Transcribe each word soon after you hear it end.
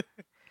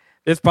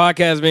This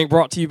podcast is being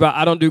brought to you by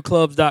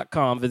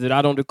IDon'tDoClubs.com. Visit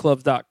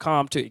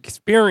IDon'tDoClubs.com to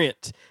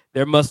experience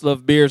their Must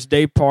Love Beers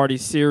Day Party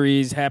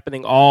series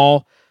happening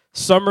all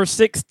summer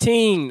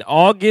 16,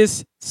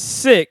 August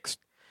 6th.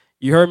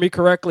 You heard me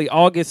correctly,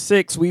 August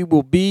 6th. We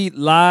will be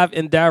live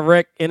and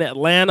direct in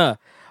Atlanta.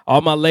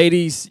 All my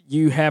ladies,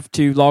 you have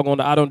to log on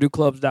to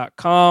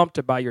IDon'tDoClubs.com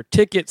to buy your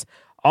tickets.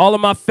 All of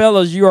my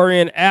fellas, you are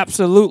in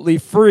absolutely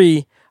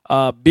free,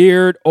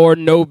 beard or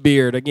no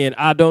beard. Again,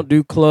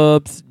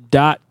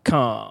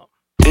 IDon'tDoClubs.com.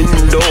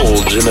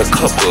 Indulge in a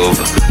cup of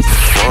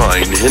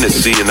fine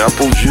Hennessy and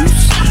apple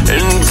juice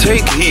and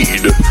take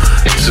heed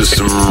to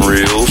some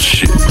real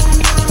shit.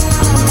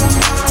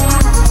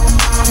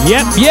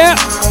 Yep.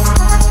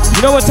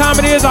 You know what time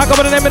it is? I go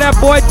by the name of that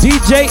boy,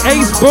 DJ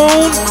Ace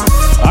Boone.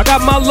 I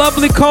got my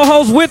lovely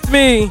co-host with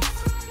me.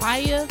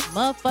 Fiya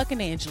motherfucking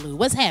Angelou.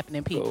 What's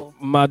happening, people?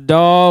 My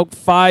dog,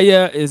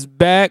 Fiya, is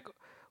back.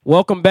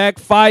 Welcome back,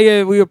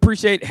 Fiya. We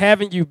appreciate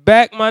having you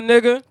back, my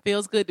nigga.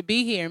 Feels good to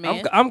be here,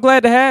 man. I'm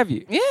glad to have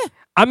you. Yeah.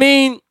 I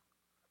mean,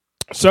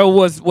 so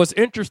what's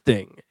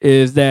interesting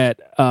is that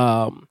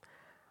I'm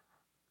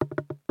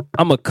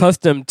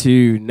accustomed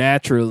to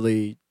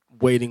naturally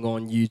waiting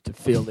on you to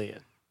fill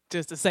in.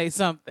 Just to say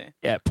something.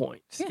 At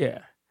points, yeah.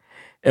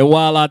 And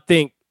while I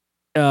think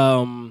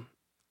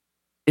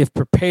if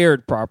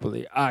prepared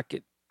properly, I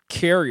could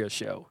carry a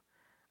show,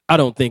 I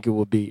don't think it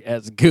would be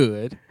as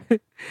good.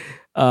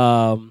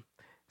 So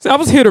I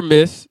was hit or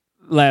miss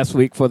last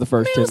week for the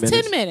first 10 minutes. It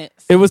was 10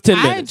 minutes. It was 10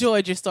 minutes. I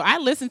enjoyed your story. I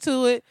listened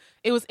to it.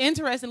 It was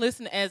interesting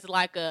listening as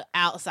like an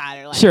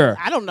outsider. Like, sure.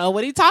 I don't know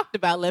what he talked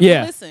about. Let me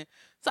listen.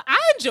 So I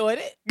enjoyed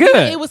it. Good.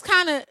 It was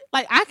kind of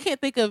like, I can't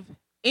think of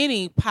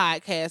any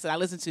podcast that I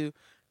listen to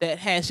that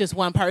has just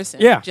one person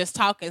just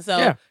talking.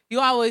 So you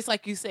always,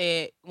 like you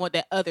said, want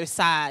that other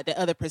side, that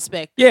other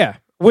perspective. Yeah,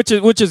 which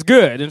is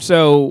good. And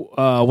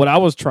so what I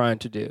was trying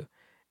to do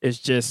is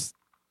just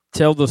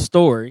tell the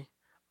story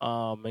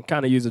and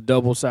kind of use a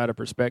double-sided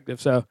perspective.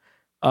 So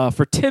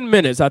for 10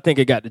 minutes, I think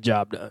it got the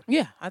job done.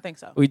 Yeah, I think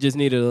so. We just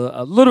needed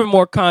a little bit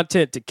more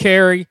content to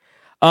carry.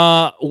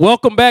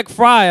 Welcome back,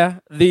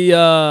 Fiya.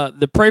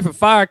 The Pray for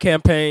Fire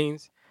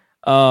campaigns.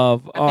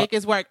 I think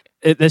it's working.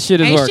 That shit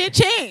is working. Ain't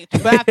shit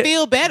changed, but I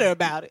feel better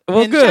about it.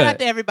 Well, and good. Shout out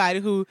to everybody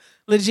who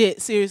legit,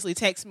 seriously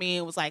texted me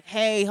and was like,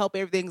 hey, hope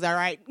everything's all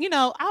right. You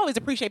know, I always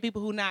appreciate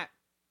people who not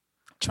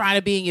trying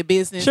to be in your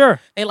business.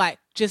 Sure. They like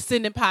just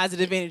sending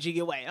positive energy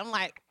your way. I'm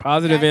like,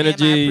 positive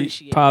energy,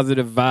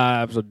 positive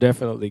vibes are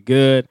definitely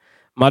good.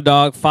 My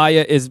dog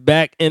Fiya is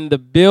back in the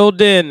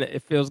building.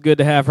 It feels good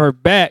to have her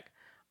back.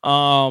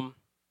 Let's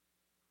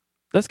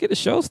get the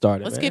show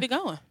started. Let's get it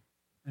going.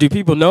 Do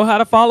people know how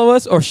to follow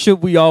us, or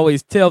should we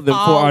always tell them for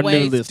our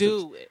new listeners?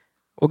 Do it.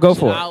 We'll go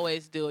for it.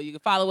 Always do it. You can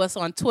follow us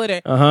on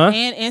Twitter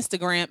and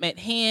Instagram at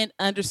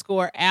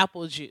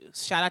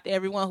Henn&AppleJuice. Shout out to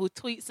everyone who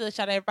tweets us.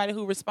 Shout out to everybody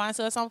who responds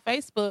to us on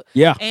Facebook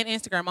and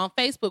Instagram. On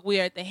Facebook, we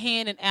are at the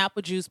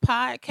Henn&AppleJuice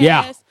podcast.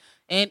 Yeah.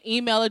 And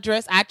email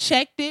address, I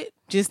checked it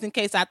just in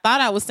case I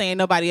thought I was saying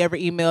nobody ever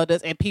emailed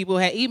us and people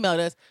had emailed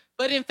us.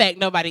 But in fact,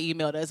 nobody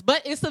emailed us.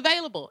 But it's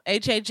available.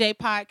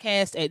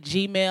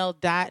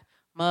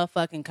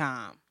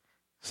 HAJpodcast@gmail.com.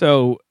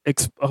 So,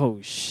 oh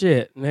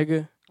shit,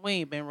 nigga. We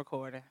ain't been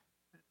recording.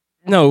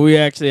 No, we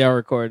actually are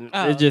recording.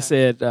 Oh, it just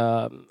said,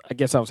 I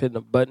guess I was hitting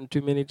a button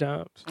too many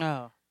times.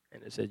 Oh.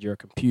 And it said your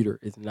computer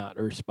is not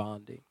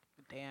responding.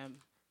 Damn.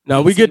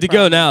 No, we good to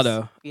go now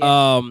though.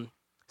 Yeah.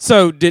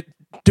 So do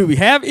we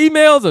have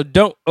emails or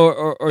don't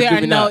or there do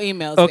are we no not?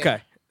 emails.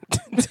 Okay.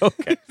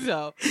 Okay.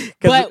 So,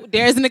 but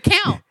there's an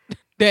account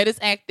that is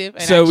active.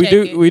 And so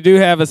we do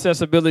have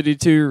accessibility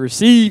to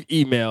receive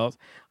emails.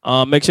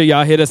 Make sure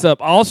y'all hit us up.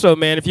 Also,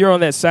 man, if you're on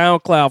that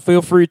SoundCloud,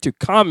 feel free to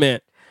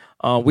comment.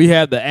 We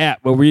have the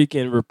app where we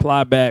can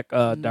reply back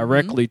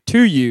directly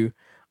to you.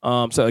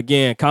 So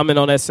again, comment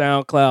on that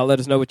SoundCloud. Let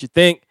us know what you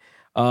think.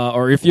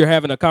 Or if you're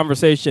having a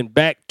conversation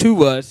back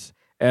to us,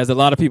 as a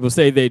lot of people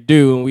say they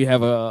do, and we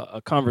have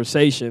a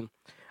conversation.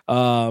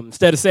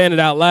 Instead of saying it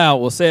out loud,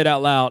 we'll say it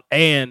out loud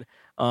and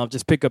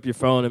just pick up your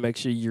phone and make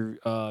sure you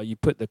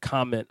put the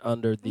comment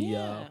under the.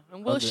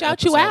 And we'll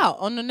shout you out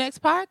on the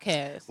next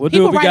podcast. We'll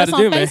People do what we got to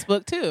do, man.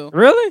 Facebook too.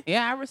 Really?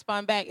 Yeah, I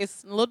respond back.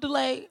 It's a little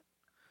delayed.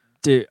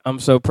 Dude, I'm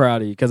so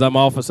proud of you because I'm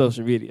off of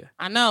social media.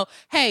 I know.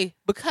 Hey,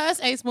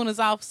 because Ace Moon is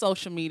off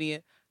social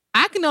media,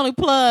 I can only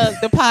plug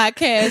the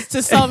podcast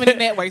to so many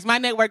networks. My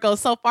network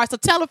goes so far. So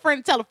tell a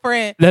friend,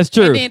 That's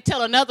true. And then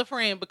tell another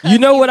friend because you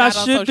know what I on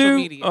should do?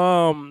 Media.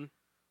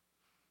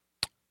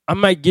 I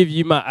might give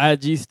you my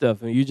IG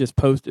stuff and you just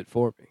post it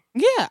for me.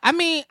 Yeah, I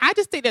mean, I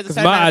just think there's a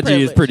certain my amount of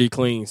IG is pretty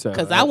clean, so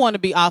because I want to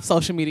be off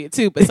social media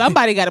too, but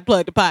somebody got to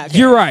plug the podcast.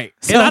 You're right,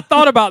 So, and I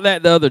thought about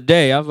that the other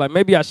day. I was like,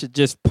 maybe I should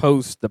just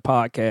post the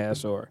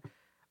podcast, or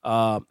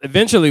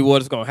eventually,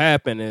 what's going to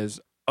happen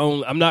is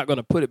I'm not going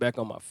to put it back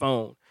on my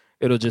phone.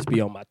 It'll just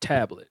be on my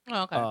tablet.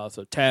 Okay.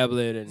 So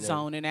tablet and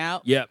zoning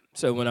out. Yep.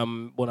 So when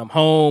I'm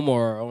home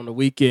or on the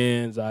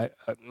weekends, I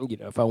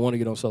if I want to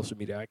get on social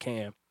media, I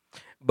can.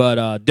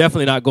 But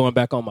definitely not going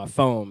back on my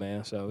phone,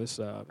 man. So it's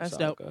that's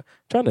dope.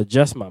 trying to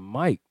adjust my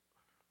mic.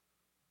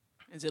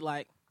 Is it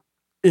like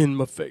in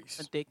my face?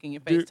 A dick in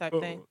your face type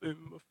thing? In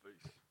my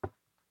face.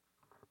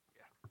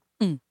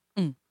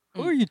 Yeah.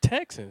 Who are you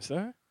texting,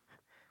 sir?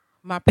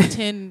 My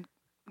pretend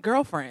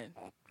girlfriend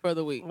for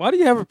the week. Why do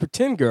you have a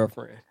pretend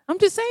girlfriend? I'm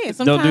just saying.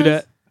 Don't do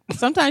that.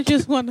 Sometimes you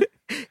just want to.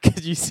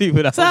 Because you see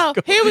what I was So,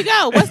 here we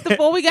go.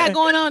 What we got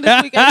going on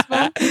this week,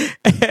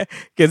 Expo?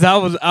 Because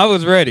I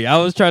was ready. I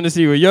was trying to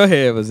see where your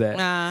head was at.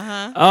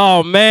 Uh-huh.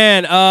 Oh,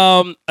 man.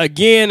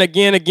 Again,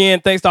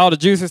 thanks to all the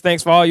juicers.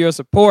 Thanks for all your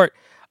support.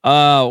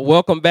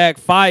 Welcome back,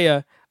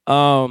 Fiya.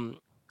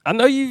 I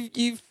know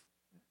you've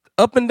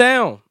up and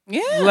down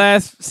the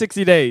last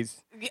 60 days.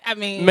 I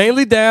mean,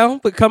 mainly down,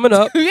 but coming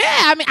up. Yeah,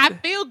 I mean, I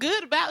feel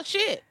good about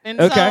shit. And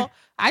so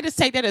I just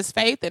take that as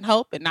faith and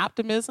hope and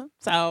optimism.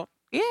 So,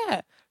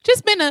 yeah.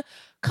 Just been a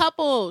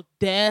couple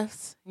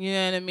deaths, you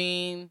know what I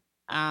mean?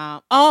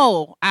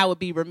 I would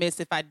be remiss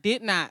if I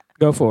did not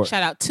go for it.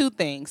 Shout out two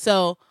things.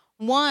 So,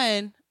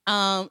 one,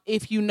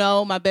 if you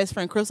know my best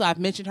friend Crystal, I've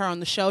mentioned her on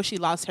the show. She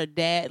lost her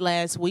dad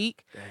last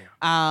week.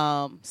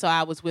 Damn. So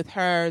I was with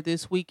her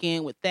this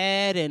weekend with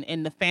that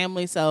and the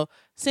family. So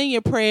send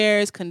your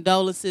prayers,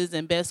 condolences,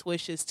 and best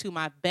wishes to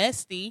my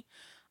bestie,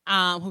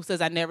 who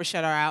says I never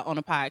shut her out on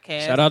a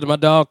podcast. Shout out to my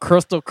dog,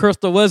 Crystal.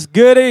 Crystal, what's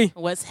goody?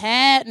 What's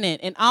happening?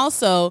 And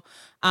also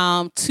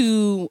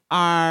to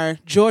our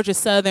Georgia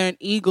Southern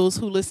Eagles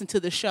who listen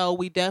to the show.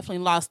 We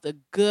definitely lost a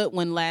good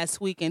one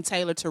last week in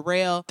Taylor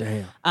Terrell.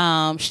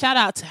 Damn. Shout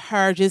out to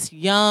her, just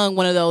young,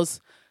 one of those.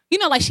 You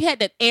know, like she had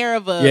that air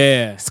of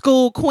a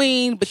school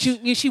queen, but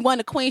she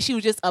wasn't a queen. She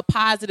was just a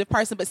positive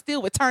person, but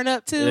still would turn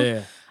up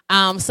too.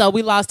 Yeah. So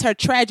we lost her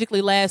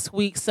tragically last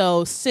week.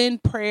 So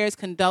send prayers,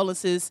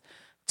 condolences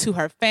to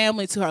her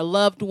family, to her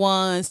loved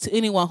ones, to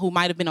anyone who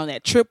might have been on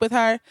that trip with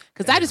her.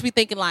 Because I just be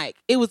thinking like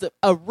it was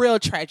a real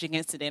tragic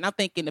incident. I'm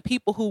thinking the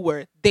people who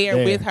were there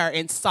with her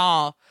and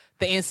saw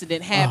the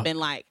incident happen,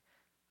 like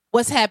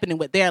what's happening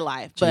with their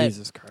life. But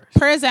Jesus Christ.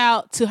 Prayers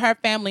out to her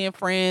family and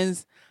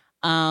friends.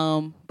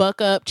 Buck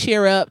up,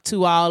 cheer up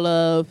to all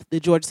of the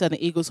Georgia Southern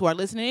Eagles who are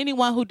listening.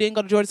 Anyone who didn't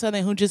go to Georgia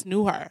Southern who just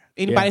knew her.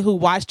 Anybody who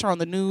watched her on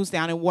the news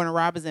down in Warner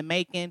Robins and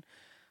Macon.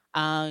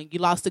 You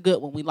lost a good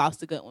one. We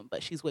lost a good one.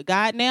 But she's with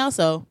God now,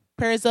 so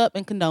prayers up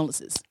and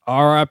condolences.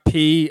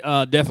 R.I.P.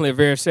 Definitely a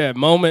very sad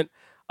moment.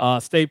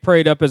 Stay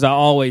prayed up, as I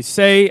always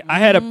say. I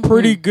had a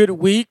pretty good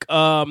week.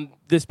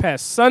 This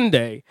past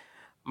Sunday,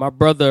 my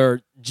brother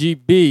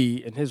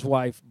GB and his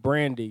wife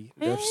Brandy,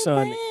 their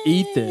son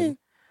Ethan,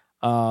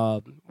 we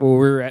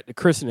were at the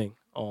christening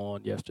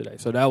on yesterday.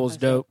 So that was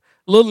dope.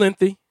 A little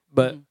lengthy,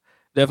 but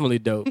definitely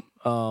dope.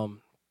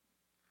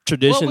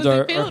 Traditions what was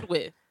it filled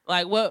with?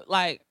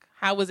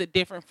 How was it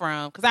different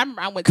from? Because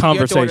I went to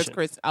your daughter's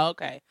christening. Oh,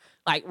 okay.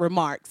 Like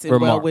remarks and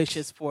well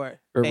wishes for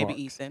baby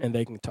Ethan. And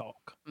they can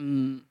talk.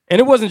 And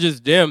it wasn't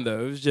just them,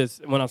 though. It was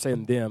just, when I'm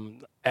saying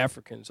them,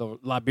 Africans or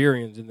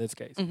Liberians in this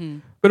case.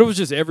 But it was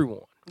just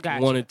everyone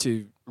wanted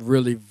to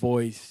really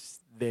voice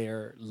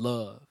their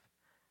love.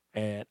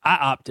 And I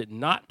opted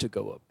not to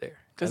go up there.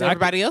 Because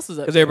everybody else was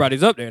up there. Because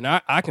everybody's up there. And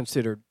I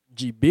consider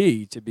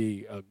GB to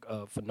be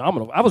a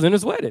phenomenal. I was in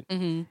his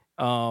wedding.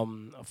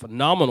 A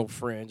phenomenal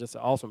friend, just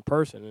an awesome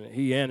person. And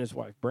he and his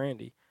wife,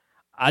 Brandy.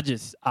 I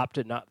just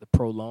opted not to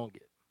prolong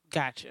it.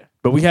 Gotcha.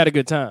 But we had a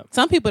good time.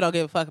 Some people don't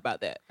give a fuck about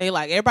that. They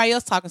like, everybody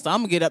else talking, so I'm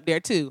going to get up there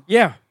too.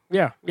 Yeah.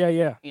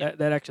 That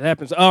actually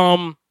happens.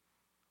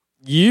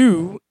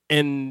 You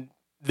and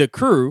the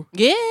crew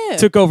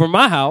took over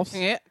my house.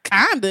 Yeah,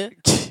 kinda.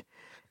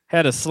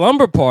 Had a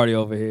slumber party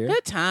over here.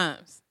 Good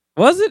times.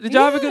 Was it? Did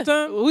y'all have a good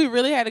time? We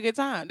really had a good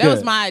time. That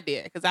was my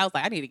idea because I was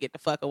like, I need to get the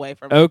fuck away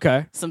from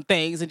some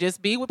things and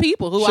just be with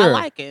people who I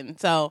like. And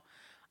so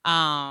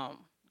that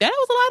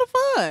was a lot of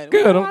fun.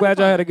 Good. I'm glad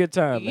y'all had a good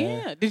time,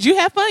 man. Yeah. Did you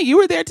have fun? You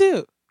were there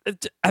too.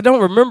 I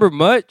don't remember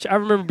much. I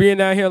remember being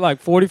down here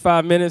like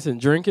 45 minutes and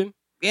drinking.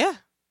 Yeah.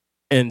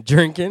 And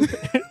drinking.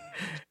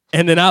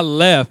 And then I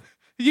left.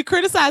 You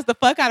criticized the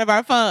fuck out of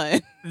our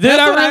fun. Did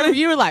I really?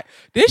 You were like,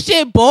 this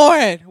shit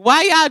boring.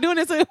 Why y'all doing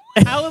this?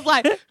 I was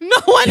like, no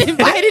one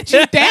invited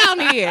you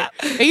down here.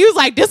 And you was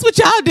like, this what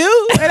y'all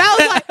do? And I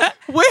was like,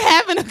 we're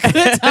having a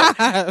good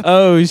time.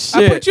 Oh, shit.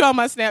 I put you on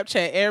my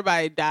Snapchat.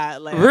 Everybody died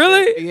laughing.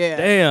 Really? Yeah.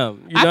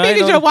 Damn. I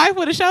figured your wife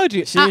would have showed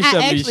you. I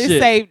actually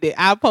saved it.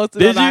 I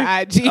posted it on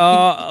our IG.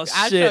 Oh, shit.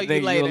 I'll show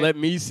you later. Let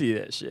me see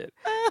that shit.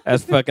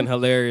 That's fucking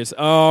hilarious.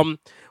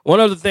 One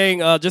other thing,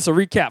 just a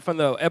recap from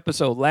the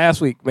episode last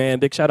week, man.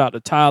 Big shout out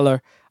to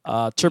Tyler.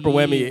 Triple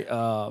whammy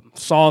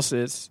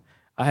sauces.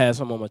 I had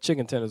some on my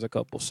chicken tenders a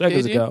couple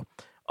seconds ago.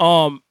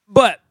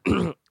 But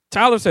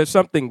Tyler said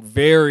something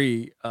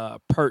very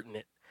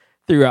pertinent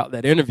throughout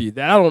that interview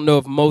that I don't know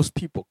if most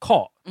people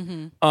caught.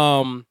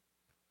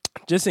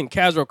 Just in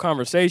casual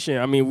conversation,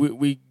 I mean,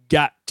 we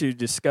got to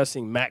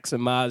discussing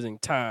maximizing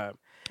time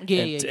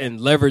and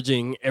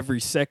leveraging every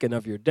second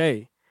of your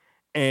day.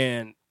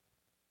 And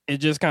it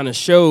just kind of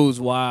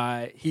shows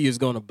why he is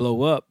going to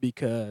blow up,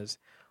 because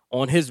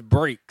on his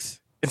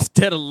breaks,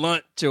 instead of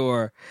lunch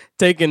or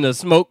taking a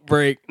smoke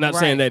break, not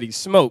saying that he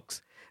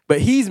smokes, but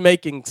he's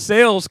making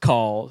sales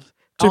calls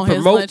to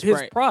promote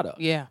his product.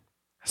 Yeah.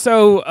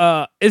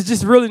 So it's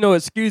just really no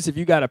excuse if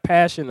you got a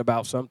passion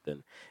about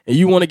something and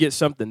you want to get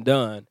something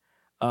done.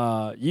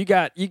 You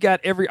got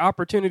every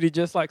opportunity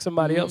just like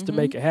somebody else to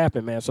make it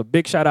happen, man. So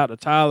big shout out to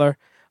Tyler.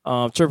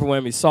 Triple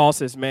Whammy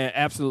Sauces, man.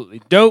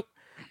 Absolutely dope.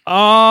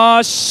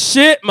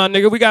 Shit, my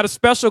nigga. We got a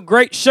special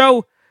great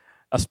show.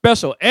 A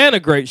special and a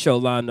great show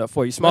lined up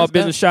for you. Small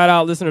business shout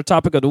out, listener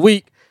topic of the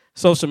week.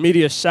 Social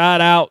media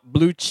shout out,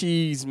 blue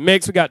cheese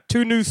mix. We got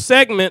 2 new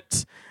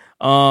segments.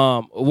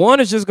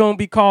 One is just going to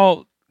be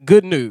called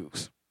Good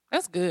News.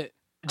 That's good.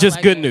 Just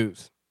like good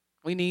news.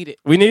 We need it.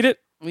 We need it?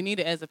 We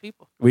need it as a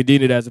people. We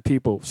need it as a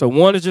people. So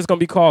one is just going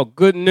to be called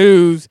Good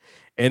News.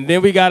 And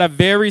then we got a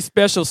very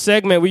special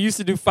segment. We used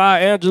to do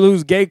Fiya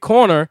Angelou's Gay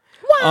Corner.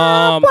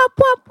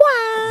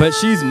 But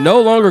she's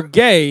no longer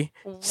gay.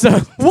 So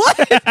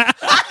what?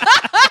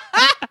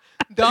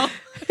 Don't.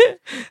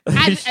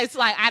 It's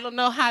like I don't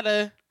know how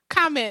to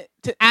comment.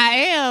 I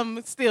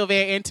am still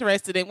very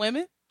interested in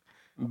women.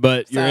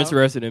 But you're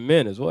interested in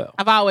men as well.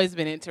 I've always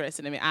been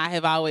interested in men. I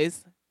have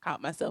always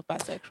called myself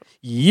bisexual.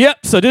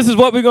 Yep. So this is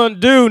what we're going to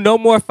do. No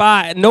more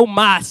Fiya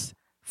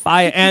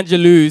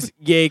Angelou's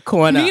Gay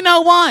Corner. Me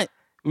no want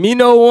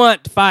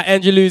Fiya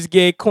Angelou's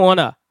Gay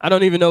Corner. I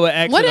don't even know what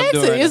accent I'm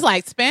doing. What is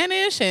like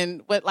Spanish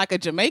and what, like a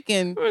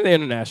Jamaican? The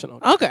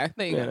international. Okay,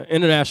 there you go.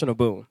 International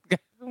boom.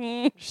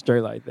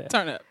 Straight like that.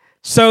 Turn up.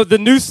 So the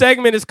new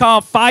segment is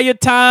called Fiya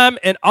Time,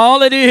 and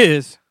all it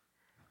is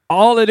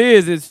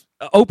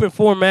an open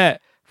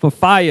format for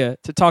Fiya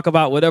to talk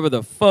about whatever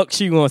the fuck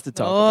she wants to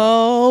talk about.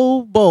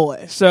 Oh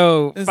boy.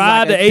 So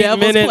 5 to 8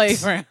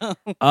 minutes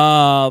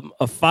of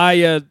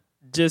Fiya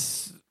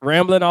just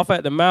rambling off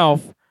at the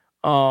mouth.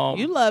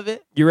 You love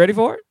it. You ready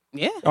for it?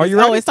 Yeah. Are you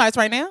ready? Oh, it starts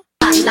right now?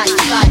 Make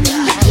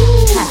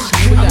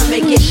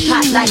it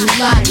hot like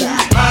fire.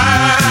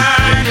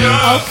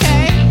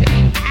 Okay.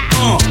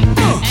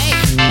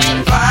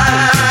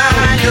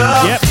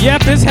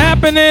 Yep, it's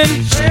happening.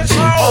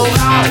 Fire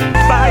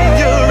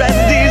and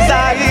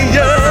desire.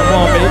 Come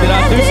on, baby. Did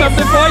I do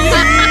something for you?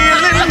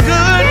 Feeling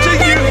good to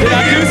you. Did I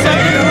do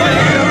something for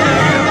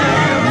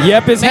you?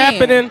 Yep, it's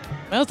happening.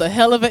 That was a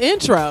hell of an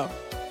intro.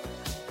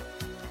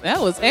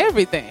 That was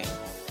everything.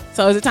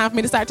 So is it time for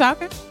me to start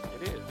talking?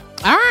 It is.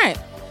 All right.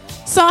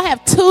 So I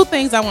have 2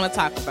 things I want to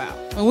talk about.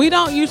 And we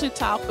don't usually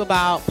talk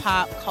about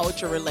pop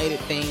culture related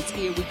things.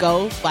 Here we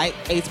go, like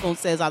A Spoon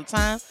says all the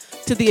time,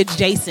 to the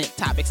adjacent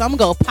topics. So I'm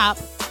going to go pop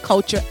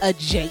culture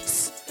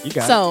adjacent. You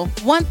got it. So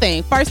one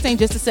thing, first thing,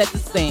 just to set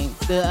this thing,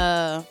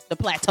 the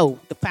plateau,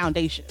 the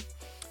foundation.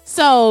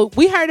 So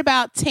we heard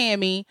about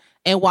Tammy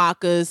and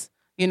Waka's,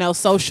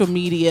 social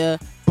media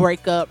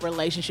breakup,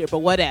 relationship,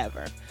 or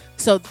whatever.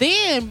 So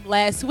then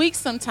last week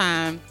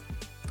sometime,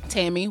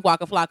 Tammy,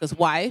 Waka Flocka's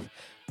wife,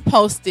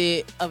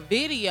 posted a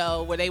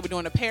video where they were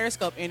doing a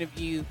Periscope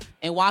interview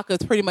and Waka's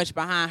pretty much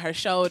behind her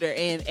shoulder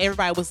and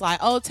everybody was like,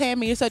 oh,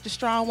 Tammy, you're such a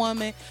strong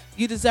woman.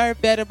 You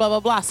deserve better, blah, blah,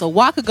 blah. So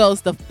Waka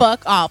goes the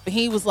fuck off and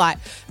he was like,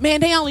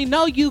 man, they only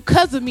know you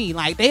because of me.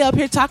 Like, they up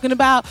here talking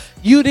about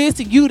you this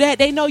and you that.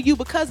 They know you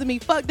because of me.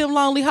 Fuck them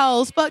lonely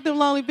hoes. Fuck them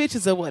lonely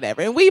bitches or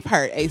whatever. And we've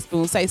heard A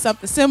Spoon say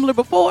something similar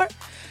before.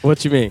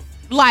 What you mean?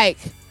 Like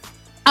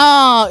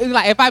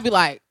if I be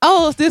like,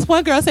 oh, this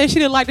one girl said she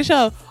didn't like the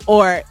show,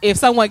 or if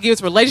someone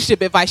gives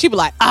relationship advice, she be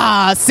like,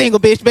 single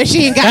bitch, but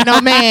she ain't got no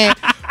man,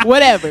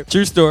 whatever.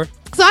 True story.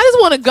 So I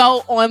just want to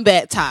go on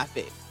that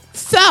topic.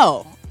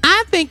 So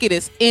I think it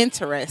is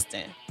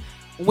interesting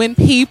when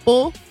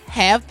people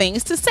have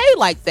things to say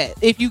like that.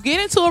 If you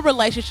get into a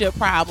relationship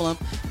problem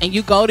and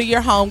you go to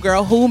your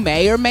homegirl who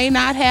may or may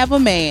not have a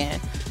man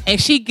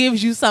and she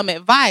gives you some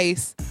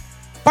advice,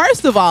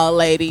 first of all,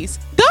 ladies,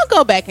 don't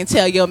go back and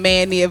tell your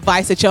man the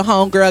advice that your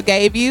homegirl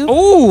gave you.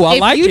 Ooh, I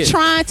like it. If you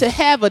trying to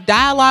have a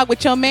dialogue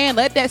with your man,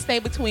 let that stay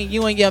between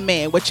you and your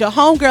man. What your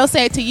homegirl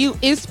said to you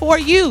is for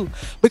you.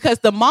 Because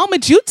the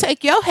moment you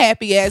take your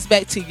happy ass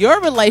back to your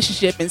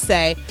relationship and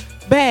say,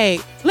 babe,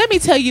 let me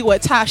tell you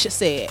what Tasha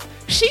said.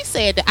 She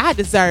said that I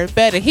deserve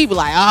better. He be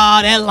like,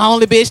 oh, that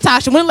lonely bitch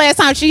Tasha. When the last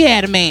time she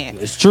had a man?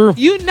 It's true.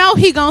 You know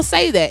he gonna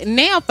say that.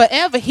 Now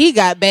forever he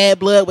got bad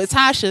blood with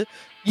Tasha.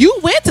 You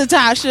went to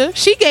Tasha.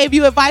 She gave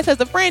you advice as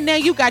a friend. Now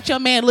you got your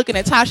man looking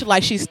at Tasha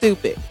like she's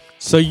stupid.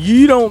 So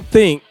you don't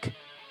think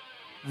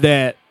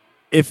that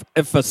if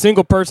a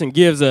single person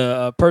gives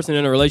a person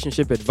in a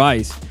relationship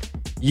advice,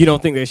 you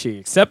don't think they should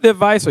accept the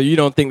advice, or you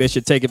don't think they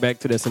should take it back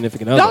to their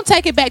significant other? Don't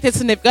take it back to the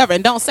significant other,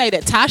 and don't say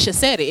that Tasha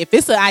said it. If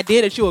it's an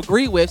idea that you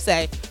agree with,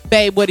 say,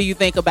 babe, what do you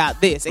think about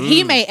this? And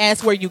he may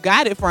ask where you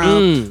got it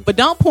from, but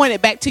don't point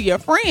it back to your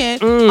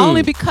friend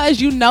only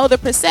because you know the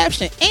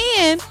perception.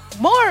 And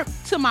more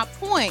to my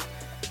point,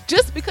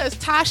 just because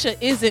Tasha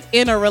isn't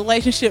in a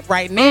relationship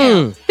right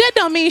now, that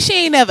don't mean she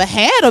ain't never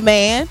had a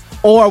man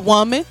or a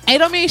woman. It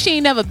don't mean she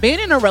ain't never been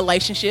in a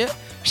relationship.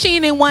 She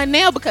ain't in one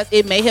now because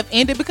it may have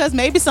ended because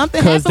maybe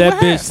something happened with her. Because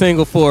that bitch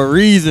single for a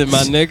reason, my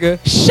nigga.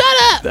 Shut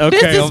up.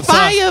 Okay, this is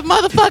Fiya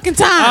motherfucking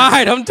time. All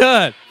right, I'm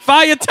done.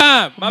 Fiya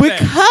time. My bad.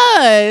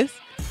 Because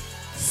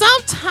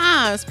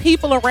sometimes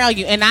people around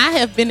you, and I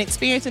have been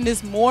experiencing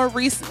this more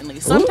recently,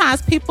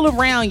 sometimes people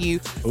around you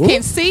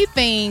can see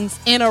things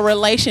in a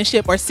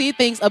relationship or see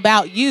things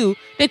about you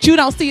that you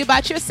don't see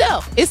about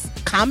yourself. It's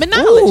common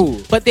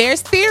knowledge. But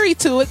there's theory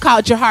to it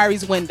called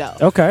Johari's window.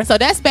 Okay. So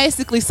that's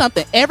basically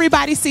something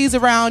everybody sees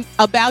around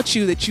about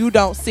you that you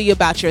don't see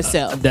about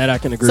yourself. That I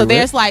can agree So with.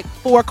 there's like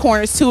 4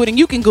 corners to it, and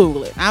you can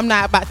Google it. I'm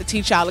not about to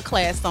teach y'all a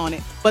class on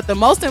it. But the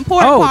most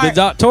important part... the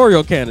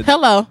doctoral candidate.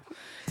 Hello.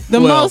 The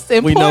most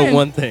important... we know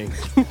one thing.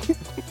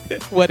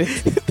 What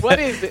is it? What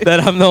is it? That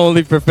I'm the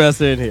only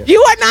professor in here.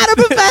 You are not a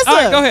professor. All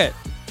right, go ahead.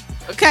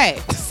 Okay,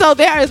 so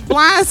there is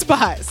blind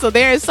spots. So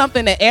there is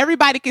something that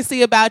everybody can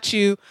see about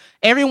you.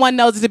 Everyone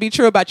knows it to be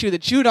true about you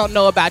that you don't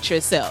know about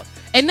yourself.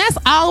 And that's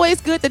always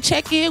good to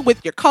check in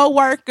with your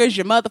coworkers,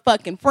 your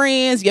motherfucking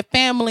friends, your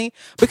family,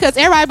 because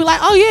everybody be like,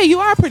 oh yeah, you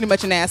are pretty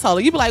much an asshole.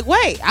 You be like,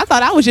 wait, I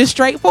thought I was just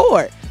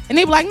straightforward. And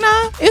they be like,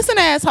 nah, it's an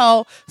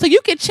asshole. So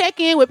you can check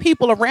in with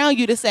people around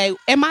you to say,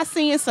 am I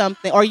seeing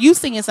something, or you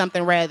seeing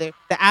something rather,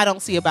 that I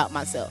don't see about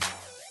myself?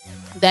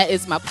 That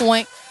is my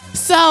point.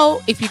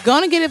 So if you're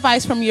going to get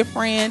advice from your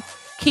friend,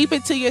 keep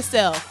it to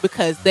yourself,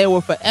 because there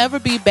will forever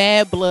be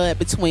bad blood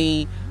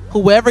between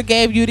whoever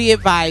gave you the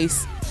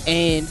advice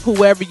and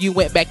whoever you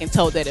went back and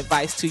told that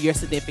advice to, your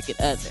significant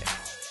other.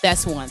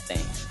 That's one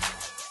thing.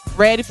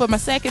 Ready for my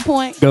second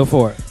point? Go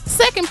for it.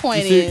 Second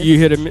point You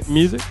hear the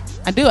music?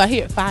 I do. I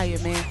hear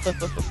Fiya, man. For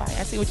Fiya.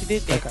 I see what you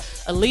did there. Okay.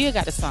 Aaliyah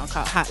got a song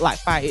called Hot Like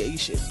Fire. You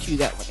should cue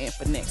that one in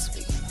for next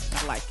week.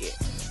 I like it.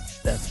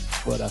 That's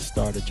what I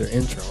started your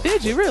intro.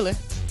 Did you really?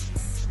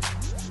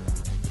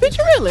 Did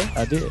you really?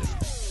 I did.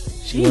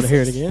 Jesus. You want to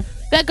hear it again?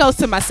 That goes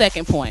to my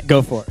second point.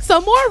 Go for it.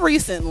 So more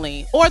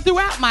recently, or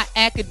throughout my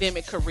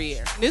academic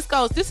career,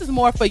 this is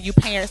more for you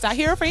parents out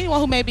here, or for anyone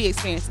who may be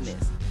experiencing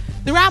this.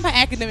 Throughout my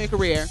academic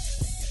career,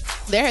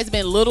 there has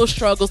been little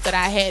struggles that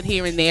I had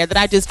here and there that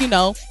I just,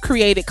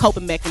 created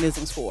coping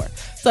mechanisms for.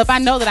 So if I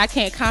know that I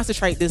can't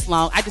concentrate this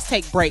long, I just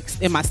take breaks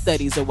in my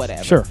studies or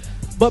whatever. Sure.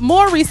 But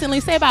more recently,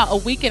 say about a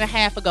week and a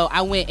half ago,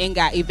 I went and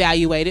got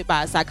evaluated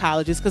by a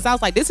psychologist, because I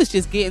was like, this is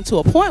just getting to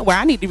a point where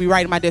I need to be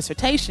writing my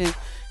dissertation.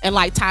 And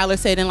like Tyler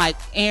said, and like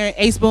Aaron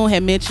Ace Boone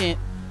had mentioned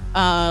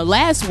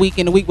last week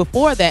and the week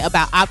before that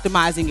about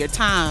optimizing your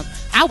time,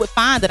 I would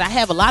find that I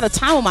have a lot of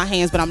time on my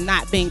hands, but I'm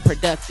not being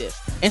productive.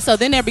 And so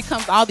then there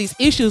becomes all these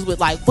issues with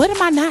like, what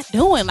am I not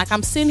doing? Like,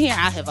 I'm sitting here,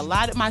 I have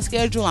allotted my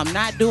schedule, I'm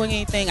not doing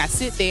anything. I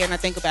sit there and I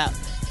think about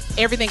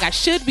everything I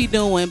should be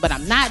doing, but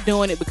I'm not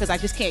doing it because I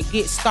just can't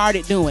get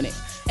started doing it.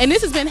 And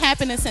this has been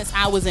happening since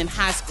I was in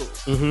high school.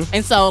 Mm-hmm.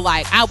 And so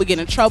like I would get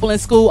in trouble in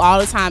school all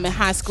the time in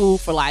high school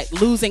for like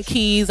losing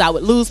keys. I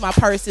would lose my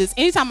purses.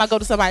 Anytime I go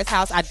to somebody's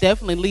house, I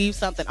definitely leave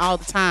something all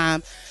the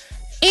time.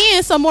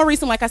 And so more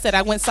recently, like I said,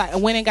 I went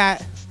and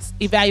got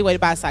evaluated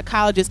by a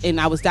psychologist,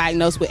 and I was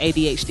diagnosed with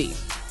ADHD.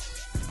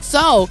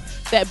 So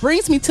that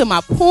brings me to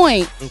my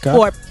point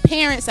for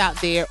parents out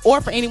there,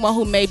 or for anyone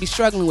who may be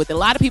struggling with it. A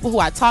lot of people who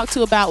I talked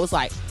to about was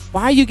like,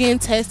 why are you getting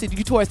tested?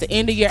 You towards the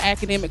end of your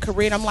academic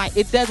career. And I'm like,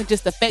 it doesn't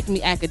just affect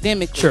me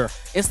academically. Sure.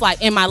 It's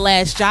like in my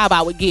last job,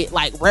 I would get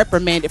like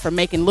reprimanded for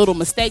making little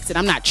mistakes that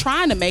I'm not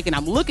trying to make, and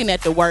I'm looking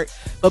at the work,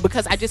 but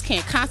because I just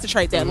can't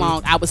concentrate that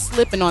long, I was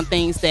slipping on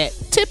things that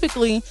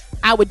typically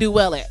I would do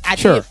well at. I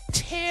did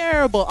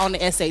terrible on the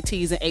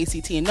SATs and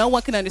ACT, and no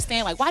one can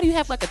understand, like, why do you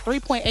have like a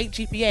 3.8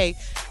 GPA,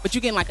 but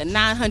you're getting like a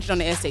 900 on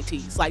the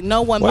SATs? Like,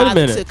 no one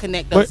bothers to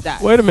connect those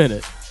dots. Wait a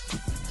minute.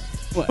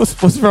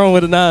 What's wrong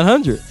with a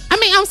 900? I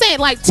mean, I'm saying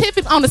like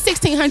typically on the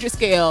 1600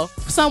 scale,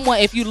 someone,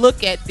 if you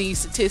look at these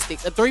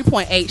statistics, a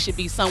 3.8 should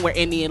be somewhere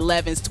in the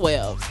 11s,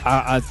 12s.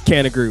 I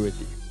can't agree with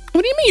you.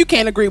 What do you mean you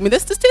can't agree with me?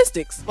 That's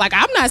statistics. Like,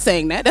 I'm not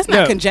saying that. That's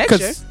not conjecture.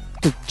 Because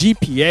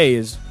GPA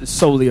is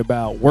solely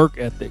about work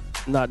ethic,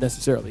 not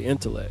necessarily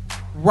intellect.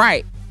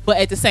 Right. But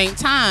at the same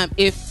time,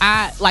 if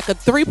I, like a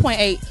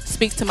 3.8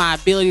 speaks to my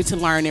ability to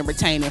learn and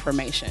retain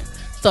information.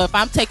 So if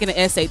I'm taking the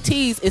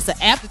SATs, it's an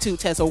aptitude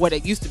test, or what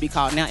it used to be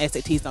called. Now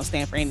SATs don't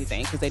stand for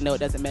anything because they know it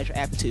doesn't measure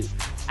aptitude.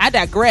 I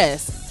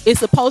digress. It's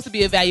supposed to be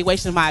an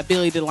evaluation of my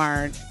ability to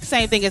learn.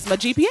 Same thing as my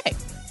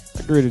GPA.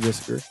 Agree to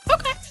disagree.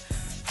 Okay.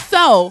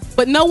 So,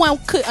 but no one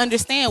could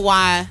understand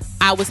why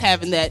I was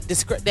having that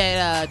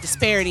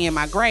disparity in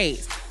my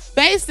grades.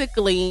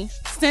 Basically,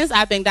 since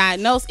I've been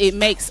diagnosed, it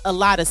makes a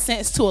lot of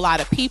sense to a lot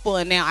of people,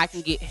 and now I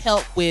can get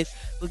help with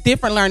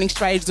different learning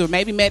strategies or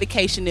maybe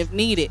medication if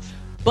needed.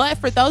 But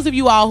for those of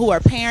you all who are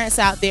parents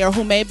out there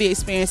who may be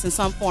experiencing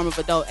some form of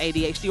adult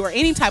ADHD or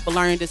any type of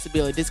learning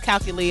disability,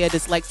 dyscalculia,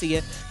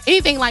 dyslexia,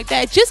 anything like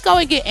that, just go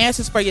and get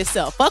answers for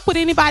yourself. Fuck what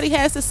anybody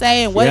has to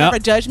say and whatever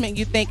judgment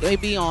you think it may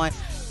be on.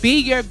 Be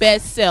your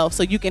best self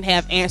so you can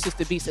have answers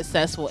to be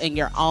successful in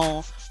your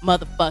own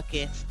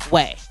motherfucking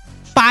way.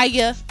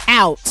 Fiya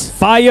out.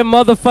 Fiya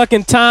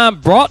motherfucking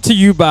time brought to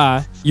you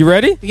by, you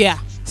ready? Yeah.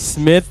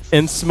 Smith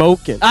and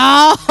Smoking.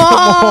 Oh, come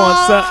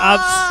on, son.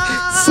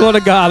 I swear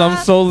to God,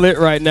 I'm so lit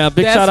right now.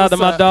 Big shout out to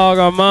my dog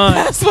Armand.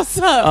 That's what's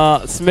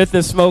up. Smith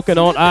and Smoking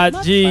on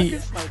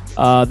IG.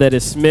 That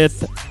is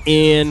Smith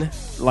in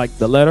like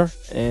the letter,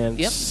 and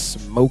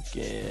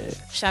smoking.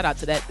 Shout out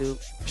to that dude.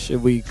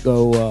 Should we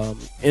go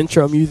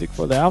intro music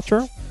for the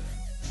outro?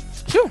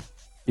 Sure.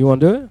 You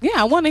want to do it?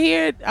 Yeah, I want to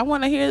hear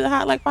the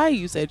Hot Like Fire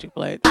you said you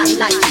played.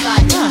 Did I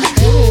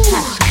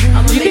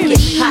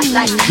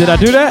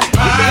do that?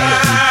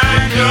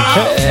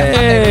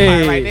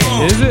 Hey, right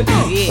there. is it?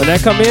 Yeah. When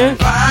that come in?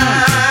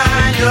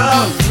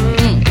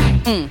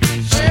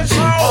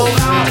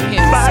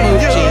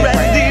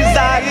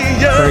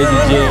 Crazy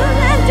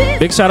jam.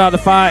 Big shout out to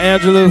Fiya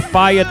Angelou.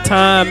 Fire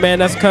Time, man.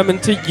 That's coming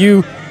to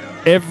you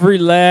every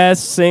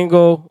last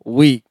single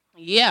week.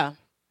 Yeah.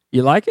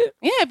 You like it?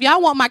 Yeah, if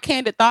y'all want my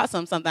candid thoughts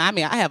on something, I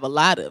mean, I have a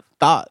lot of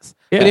thoughts.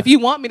 Yeah. But if you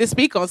want me to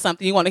speak on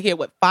something, you want to hear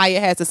what Fiya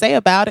has to say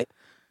about it,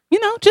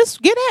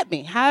 just get at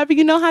me. However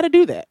you know how to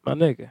do that. My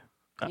nigga.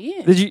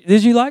 Yeah.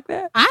 Did you like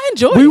that? I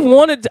enjoyed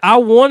it. I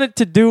wanted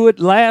to do it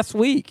last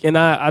week, and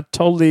I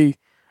totally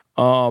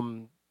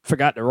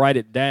forgot to write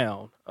it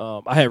down.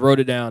 I had wrote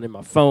it down in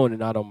my phone and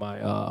not on my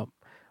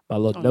my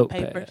little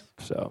notepad.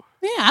 So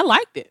yeah, I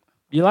liked it.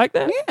 You like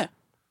that? Yeah.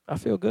 I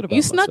feel good about it.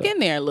 You snuck in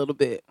there a little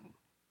bit.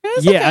 Yeah,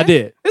 okay. I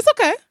did. It's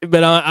okay.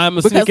 But I'm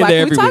a sneak in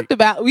there every week.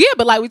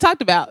 But like we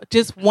talked about,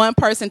 just one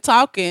person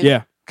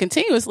talking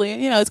continuously,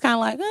 it's kind of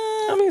like,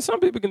 I mean, some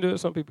people can do it,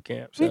 some people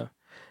can't. So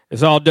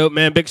it's all dope,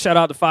 man. Big shout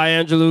out to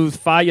Fiya Angelou's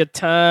Fire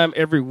Time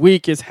every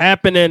week is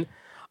happening.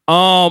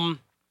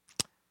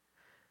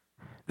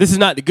 This is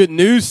not the good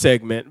news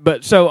segment,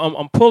 but so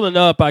I'm pulling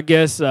up, I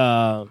guess,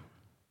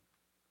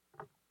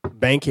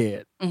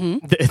 Bankhead,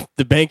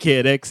 the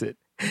Bankhead exit.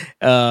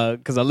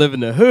 Because I live in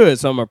the hood,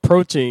 so I'm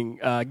approaching,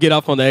 get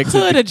off on the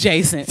exit. Hood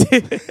adjacent.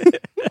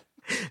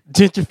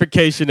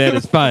 Gentrification at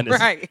its finest.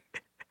 Right.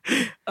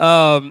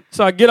 So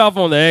I get off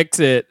on the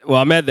exit. Well,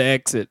 I'm at the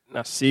exit, and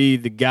I see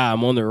the guy.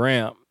 I'm on the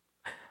ramp.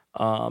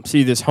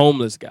 See this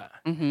homeless guy.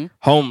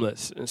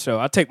 Homeless. And so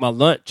I take my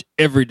lunch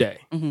every day,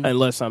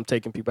 unless I'm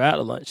taking people out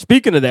to lunch.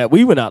 Speaking of that,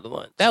 we went out to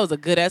lunch. That was a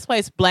good-ass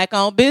place.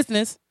 Black-owned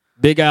business.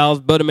 Big Al's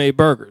Buttermade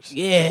Burgers.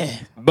 Yeah.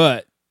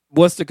 But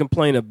what's the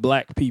complaint of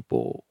black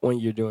people when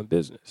you're doing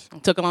business?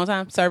 It took a long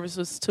time. Service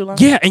was too long.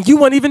 Yeah, and you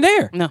weren't even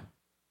there. No.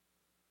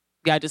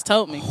 Guy just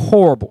told me.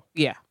 Horrible.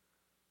 Yeah.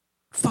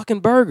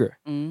 Fucking burger.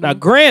 Now,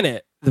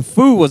 granted, the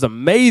food was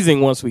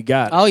amazing once we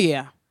got it. Oh,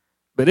 yeah.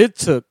 But it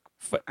took...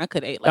 I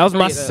could have ate like that was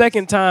my 3 of those.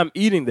 second time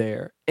eating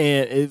there,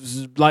 and it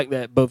was like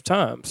that both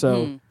times.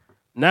 So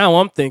now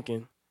I'm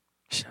thinking,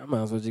 I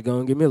might as well just go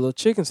and get me a little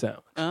chicken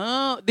sandwich.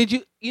 Oh, did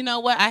you? You know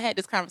what? I had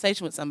this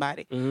conversation with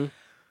somebody.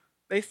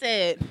 They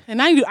said,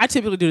 and I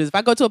typically do this. If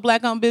I go to a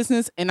black-owned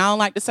business and I don't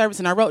like the service,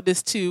 and I wrote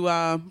this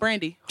to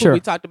Brandy, who we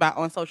talked about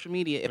on social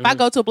media. If I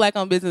go to a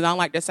black-owned business and I don't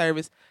like their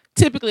service,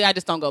 typically I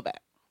just don't go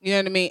back. You know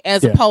what I mean?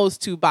 As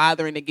opposed to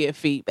bothering to give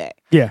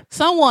feedback. Yeah.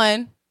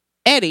 Someone,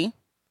 Eddie,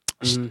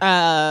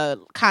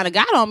 kind of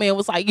got on me and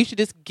was like, you should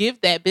just give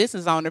that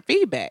business owner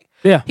feedback.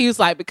 Yeah. He was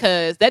like,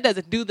 because that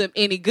doesn't do them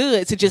any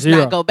good to just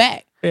not go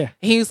back. Yeah.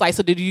 He was like,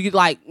 so did you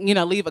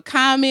leave a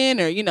comment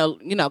or,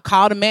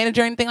 call the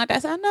manager or anything like that? I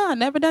said, no, I've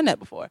never done that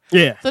before.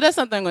 Yeah. So that's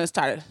something I'm going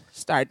to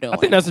start doing. I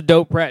think that's a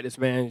dope practice,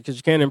 man, because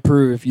you can't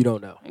improve if you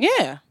don't know.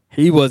 Yeah.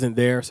 He wasn't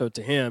there, so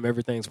to him,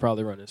 everything's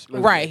probably running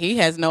smooth. Right. He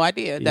has no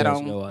idea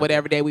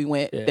whatever day we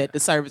went that the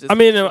service is. I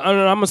mean,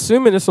 I'm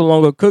assuming it's a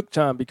longer cook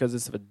time because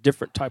it's a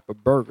different type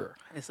of burger.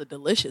 It's a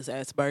delicious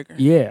ass burger.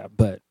 Yeah,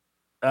 but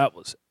that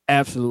was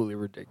absolutely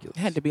ridiculous.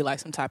 It had to be like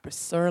some type of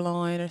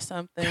sirloin or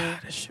something.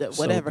 God,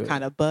 whatever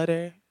kind of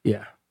butter.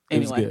 Yeah. It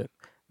was good.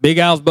 Big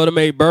Al's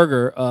Buttermade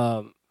Burger,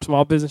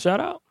 small business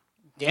shout out?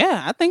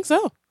 Yeah, I think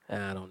so.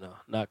 I don't know.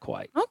 Not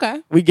quite. Okay.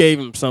 We gave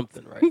him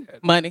something right there.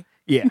 Money.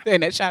 Yeah.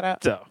 And that shout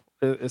out. So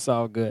it's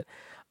all good.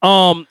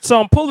 So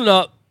I'm pulling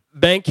up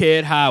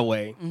Bankhead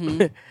Highway,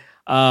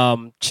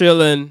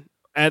 chilling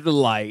at the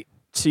light,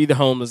 see the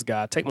homeless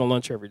guy, take my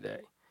lunch every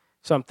day.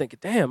 So I'm thinking,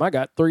 damn, I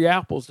got 3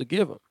 apples to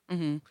give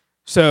him.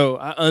 So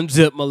I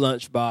unzip my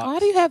lunchbox. Why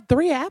do you have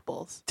 3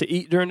 apples? To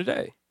eat during the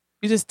day.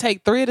 You just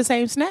take 3 of the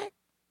same snack?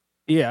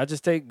 Yeah, I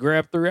just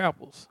grab 3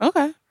 apples.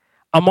 Okay.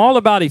 I'm all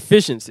about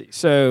efficiency.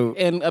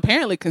 And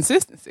apparently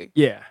consistency.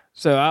 Yeah.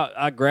 So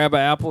I grab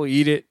an apple,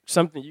 eat it.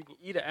 Something you can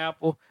eat an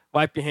apple,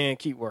 wipe your hand,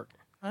 keep working.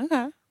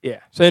 Okay.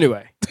 Yeah. So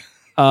anyway,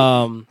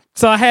 so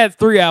I had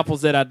 3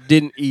 apples that I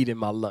didn't eat in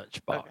my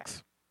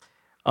lunchbox.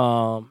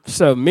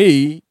 So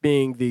me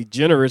being the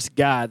generous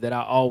guy that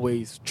I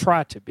always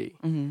try to be,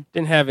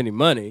 didn't have any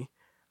money.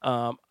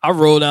 I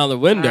roll down the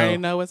window. I already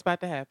know what's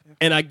about to happen.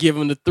 And I give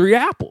him the 3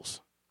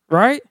 apples.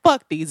 Right?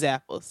 Fuck these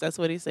apples. That's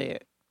what he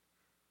said.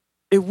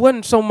 It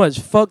wasn't so much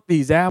fuck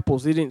these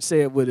apples. He didn't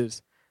say it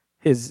with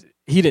his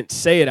he didn't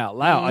say it out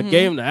loud. I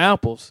gave him the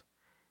apples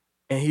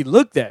and he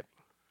looked at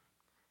me.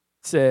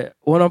 Said,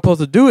 what am I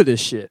supposed to do with this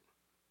shit?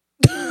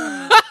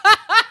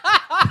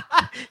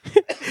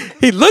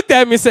 He looked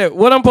at me and said,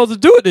 what am I supposed to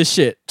do with this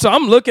shit? So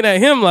I'm looking at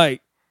him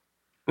like,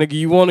 nigga,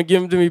 you want to give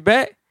them to me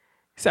back?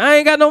 He said, I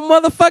ain't got no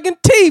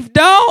motherfucking teeth,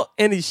 dog.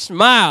 And he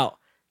smiled.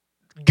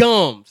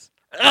 Gums.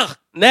 Ugh,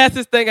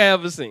 nastiest thing I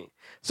ever seen.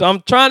 So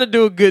I'm trying to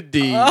do a good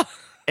deed.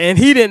 And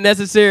he didn't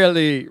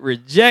necessarily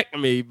reject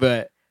me,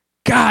 but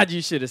God,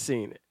 you should have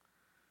seen it.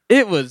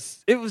 It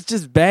was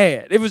just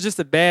bad. It was just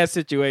a bad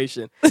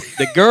situation.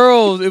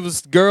 It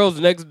was girls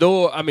next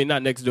door. I mean,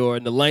 not next door,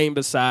 in the lane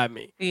beside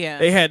me. Yeah.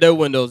 They had their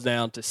windows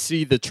down to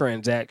see the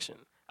transaction.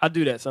 I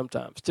do that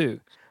sometimes too.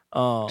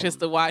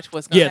 Just to watch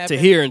what's going to happen? Yeah,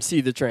 to hear and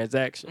see the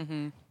transaction.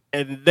 Mm-hmm.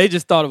 And they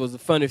just thought it was the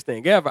funniest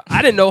thing ever.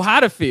 I didn't know how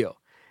to feel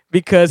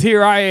because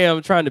here I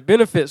am trying to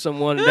benefit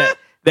someone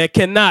that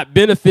cannot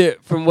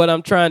benefit from what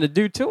I'm trying to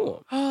do to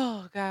them.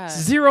 Oh, God.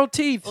 Zero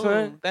teeth,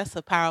 son. That's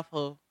a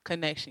powerful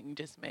connection you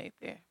just made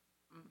there.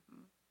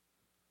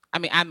 I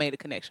mean, I made a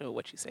connection with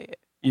what you said.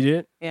 You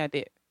did? Yeah, I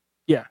did.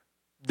 Yeah.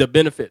 The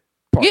benefit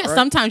part, yeah, right?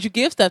 Sometimes you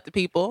give stuff to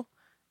people,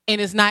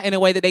 and it's not in a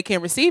way that they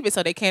can receive it,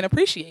 so they can't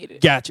appreciate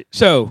it. Gotcha.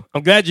 So,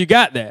 I'm glad you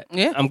got that.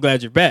 Yeah. I'm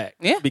glad you're back.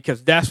 Yeah.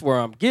 Because that's where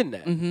I'm getting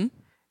at. Mm-hmm.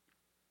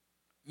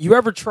 You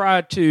ever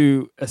try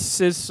to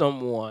assist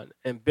someone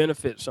and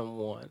benefit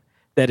someone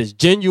that is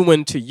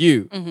genuine to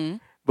you, mm-hmm.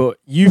 but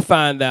you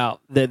find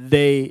out that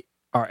they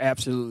are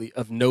absolutely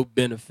of no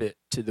benefit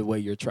to the way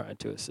you're trying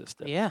to assist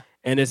them. Yeah.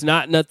 And it's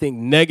not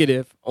nothing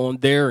negative on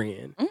their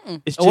end.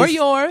 It's just, or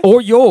yours.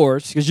 Or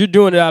yours, because you're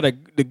doing it out of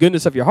the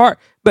goodness of your heart.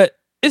 But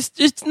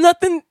it's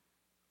nothing.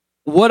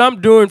 What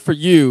I'm doing for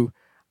you,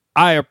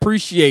 I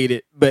appreciate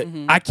it, but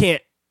I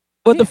can't.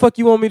 What the fuck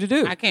you want me to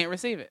do? I can't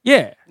receive it.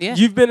 Yeah. Yeah.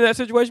 You've been in that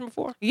situation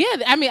before? Yeah.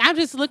 I mean, I'm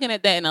just looking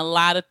at that in a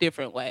lot of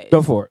different ways.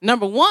 Go for it.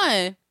 Number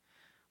one,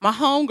 my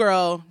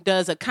homegirl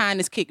does a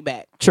kindness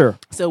kickback. Sure.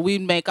 So we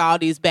make all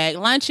these bag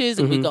lunches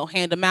and we go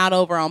hand them out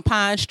over on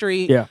Pine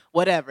Street. Yeah.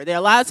 Whatever. There are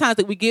a lot of times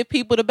that we give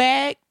people the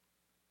bag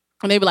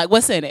and they be like,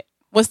 what's in it?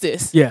 What's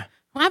this? Yeah.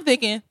 I'm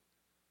thinking,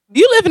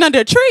 you living under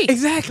a tree.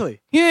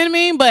 Exactly. You know what I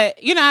mean? But,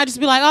 I just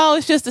be like, oh,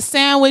 it's just a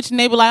sandwich. And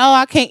they be like, oh,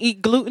 I can't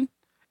eat gluten.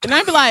 And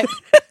I be like,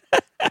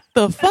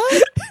 the fuck?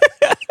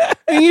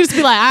 And you just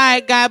be like, all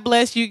right, God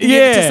bless you. Give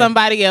it to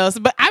somebody else.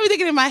 But I be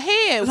thinking in my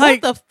head,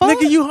 like, what the fuck?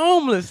 Nigga, you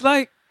homeless.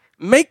 Like,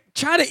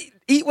 try to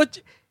eat what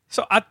you...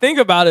 So I think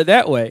about it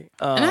that way.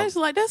 And I was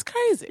like, that's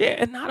crazy. Yeah,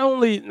 and not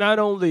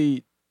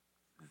only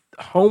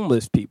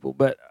homeless people,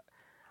 but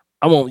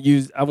I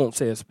won't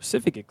say a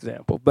specific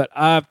example, but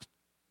I've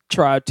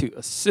tried to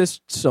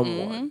assist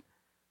someone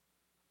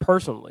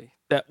personally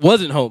that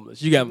wasn't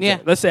homeless. You got me.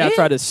 Let's say I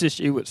try to assist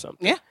you with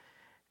something. Yeah.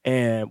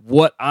 And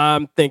what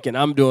I'm thinking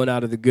I'm doing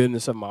out of the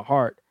goodness of my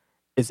heart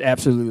is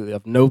absolutely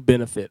of no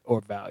benefit or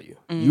value.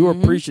 You're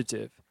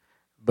appreciative,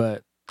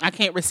 but I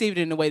can't receive it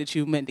in the way that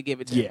you meant to give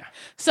it to me. Yeah.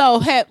 So,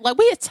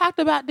 we had talked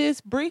about this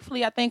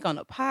briefly, I think, on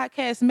a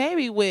podcast,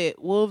 maybe with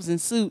Wolves and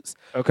Suits.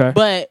 Okay.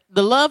 But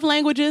the love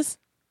languages.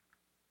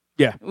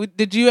 Yeah.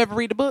 Did you ever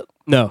read the book?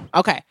 No.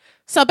 Okay.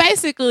 So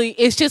basically,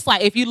 it's just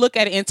like if you look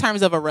at it in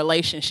terms of a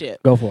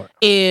relationship. Go for it.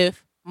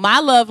 If my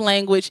love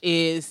language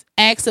is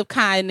acts of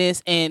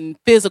kindness and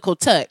physical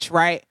touch,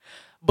 right?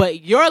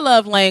 But your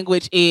love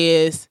language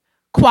is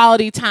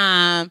quality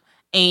time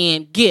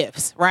and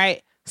gifts,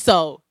 right?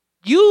 So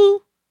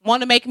you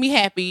want to make me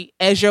happy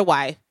as your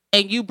wife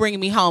and you bring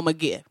me home a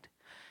gift.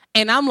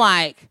 And I'm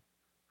like,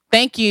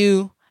 thank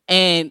you.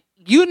 And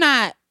you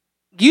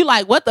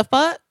like, what the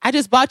fuck? I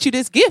just bought you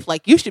this gift.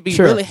 Like, you should be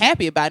really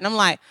happy about it. And I'm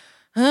like,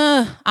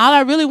 all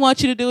I really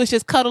want you to do is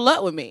just cuddle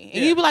up with me.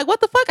 And you be like, what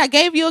the fuck? I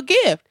gave you a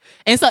gift.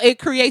 And so it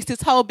creates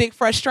this whole big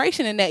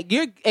frustration in that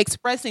you're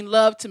expressing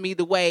love to me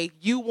the way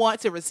you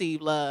want to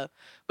receive love,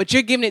 but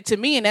you're giving it to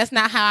me and that's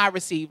not how I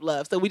receive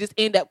love. So we just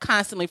end up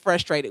constantly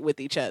frustrated with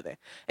each other.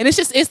 And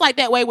it's like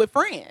that way with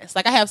friends.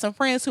 Like I have some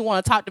friends who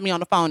want to talk to me on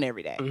the phone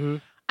every day.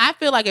 I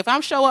feel like if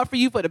I'm show up for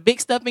you for the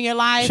big stuff in your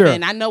life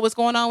and I know what's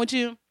going on with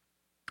you,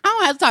 I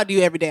don't have to talk to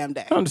you every damn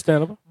day.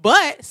 Understandable.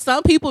 But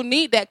some people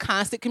need that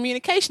constant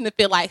communication to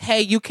feel like,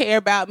 hey, you care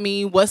about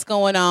me, what's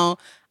going on.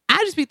 I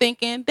just be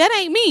thinking, that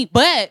ain't me.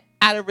 But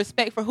out of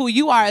respect for who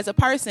you are as a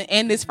person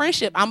and this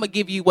friendship, I'm going to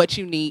give you what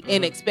you need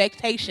in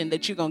expectation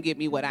that you're going to give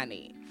me what I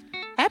need.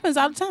 Happens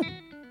all the time.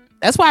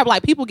 That's why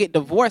like people get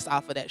divorced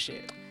off of that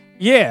shit.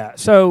 Yeah,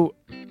 so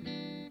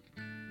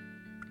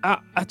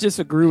I just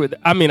agree with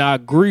I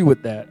agree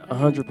with that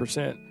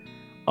 100%.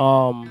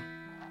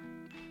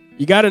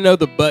 You got to know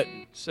the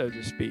button, so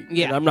to speak.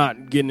 Yeah. And I'm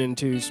not getting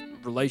into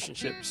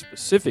relationships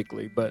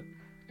specifically, but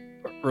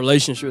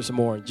relationships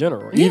more in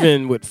general,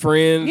 even with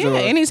friends. Yeah,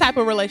 any type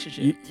of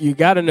relationship. You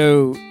got to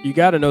know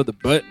the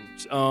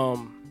buttons.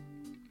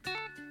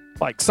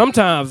 Like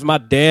sometimes my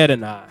dad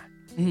and I,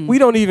 we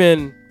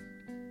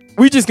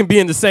just can be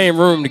in the same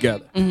room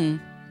together.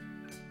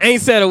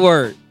 Ain't said a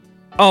word.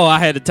 Oh, I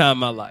had the time of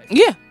my life.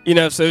 Yeah.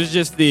 So it's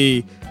just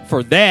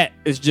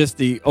it's just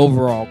the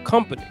overall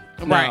company.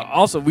 Now, Right.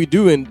 Also, we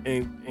do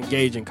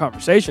engage in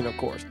conversation, of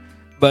course.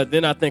 But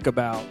then I think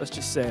about, let's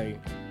just say,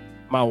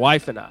 my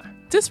wife and I.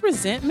 This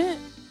resentment?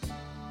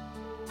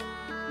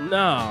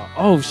 No.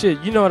 Oh, shit.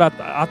 You know what?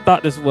 I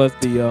thought this was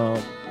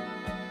the...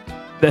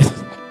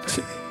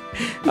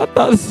 I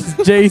thought this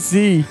was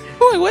Jay-Z.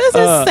 Wait, what is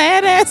this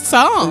sad-ass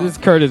song? This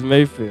is Curtis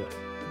Mayfield.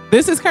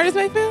 This is Curtis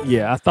Mayfield?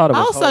 Yeah, I thought it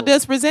was Also,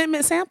 does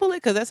resentment sample it?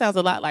 Because that sounds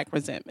a lot like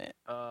resentment.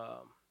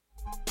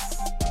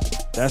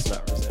 That's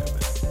not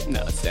resentment.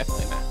 No, it's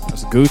definitely not.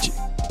 That's Gucci.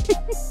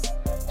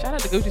 Shout out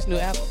to Gucci's new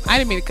album. I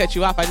didn't mean to cut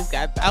you off. I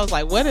was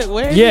like, where are you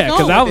going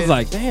because I was this?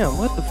 like, damn,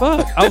 what the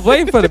fuck? I was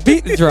waiting for the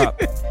beat to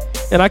drop.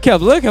 And I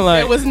kept looking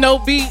like there was no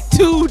beat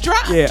to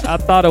drop. Yeah, I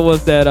thought it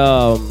was that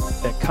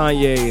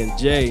Kanye and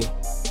Jay.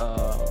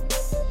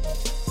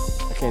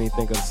 I can't even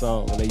think of the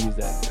song when they use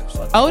that. It was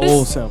like Otis?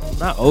 Old sample.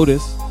 Not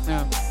Otis.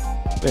 No.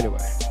 Anyway,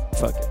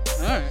 fuck it.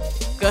 All right.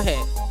 Go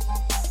ahead.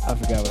 I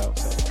forgot what I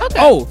was saying. Okay.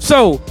 Oh,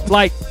 so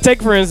like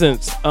take for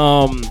instance,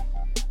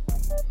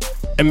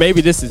 and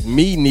maybe this is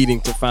me needing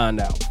to find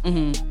out.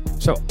 Mm-hmm.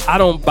 So I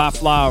don't buy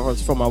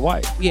flowers for my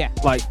wife. Yeah.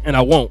 Like, and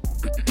I won't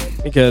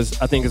because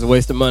I think it's a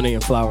waste of money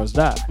and flowers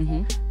die.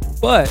 Mm-hmm.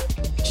 But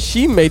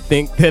she may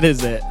think that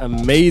is an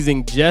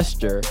amazing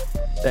gesture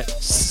that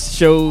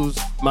shows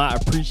my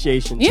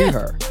appreciation to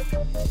her.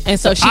 And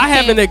so I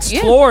haven't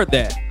explored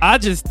that. I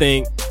just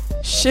think,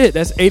 shit,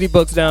 that's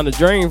 $80 down the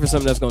drain for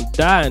something that's gonna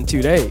die in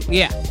 2 days.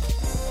 Yeah.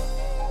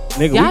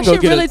 Nigga, y'all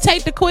should really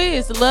take the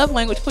quiz, the love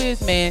language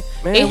quiz, man.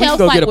 It helps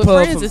go like get a with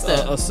pub friends from, and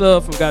stuff. a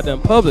sub from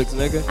goddamn Publix,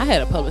 nigga. I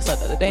had a Publix sub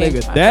the other day.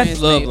 Nigga, that's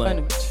love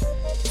language.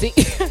 See,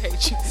 I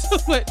hate you so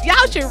much.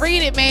 Y'all should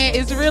read it, man.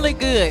 It's really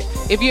good.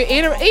 If you're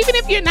even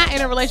if you're not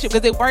in a relationship,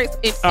 because it works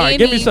in all right, any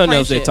give me something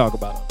else they friendship. talk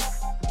about.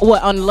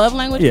 What, on love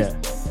languages?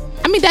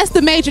 Yeah. I mean, that's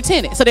the major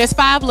tenet. So there's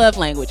 5 love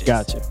languages.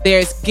 Gotcha.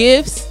 There's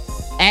gifts,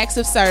 acts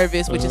of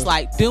service, which is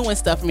like doing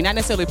stuff for me. Not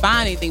necessarily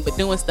buying anything, but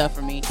doing stuff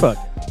for me. Fuck.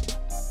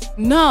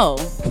 No.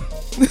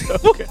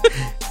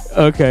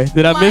 Okay.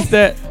 Did I miss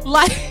that?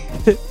 Like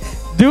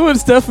doing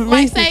stuff for me.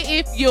 Like, say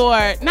if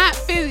you're not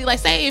busy, like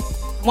say if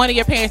one of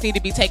your parents need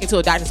to be taken to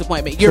a doctor's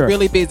appointment, you're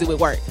really busy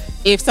with work.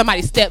 If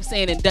somebody steps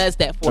in and does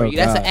that for you,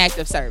 that's an act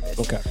of service.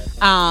 Okay.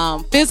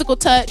 Physical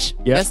touch,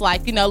 Yep. that's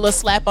like, a little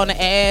slap on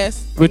the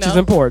ass. Which is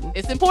important.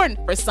 It's important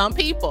for some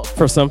people.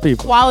 For some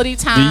people. Quality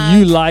Do time.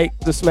 you like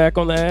the smack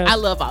on the ass? I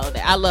love all of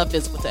that. I love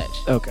physical touch.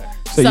 Okay.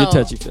 So you're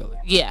touchy-feely.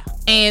 Yeah.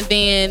 And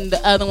then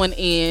the other one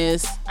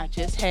is, I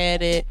just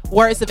had it,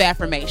 words of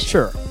affirmation.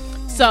 Sure.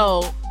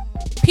 So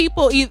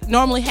people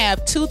normally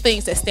have 2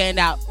 things that stand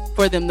out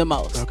for them the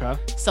most. Okay.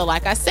 So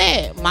like I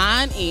said,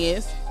 mine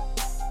is,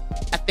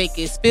 I think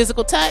it's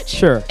physical touch.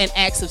 Sure. And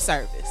acts of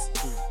service.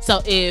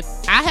 So if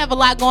I have a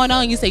lot going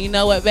on, you say, you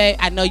know what, babe,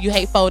 I know you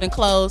hate folding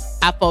clothes.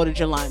 I folded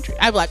your laundry.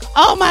 I'd be like,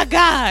 oh my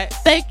God,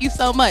 thank you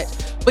so much.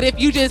 But if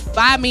you just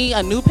buy me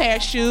a new pair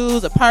of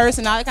shoes, a purse,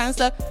 and all that kind of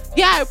stuff,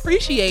 yeah, I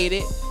appreciate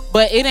it,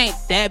 but it ain't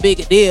that big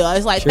a deal.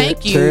 It's like,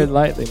 thank you. Tread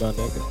lightly, my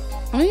nigga.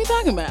 What are you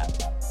talking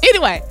about?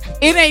 Anyway,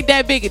 it ain't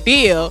that big a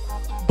deal,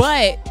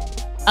 but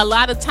a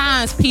lot of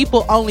times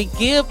people only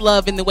give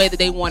love in the way that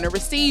they want to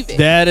receive it.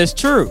 That is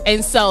true.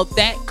 And so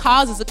that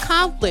causes a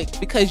conflict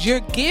because you're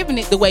giving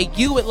it the way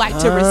you would like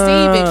to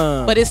receive it,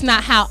 but it's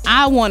not how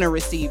I want to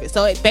receive it.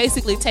 So it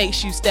basically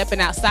takes you stepping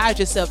outside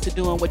yourself to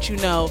doing what you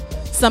know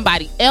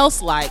somebody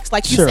else likes.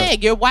 Like you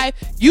said, your wife,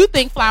 you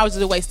think flowers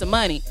is a waste of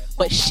money,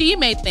 but she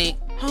may think,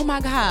 oh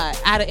my God,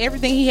 out of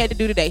everything he had to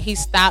do today, he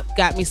stopped,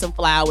 got me some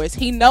flowers.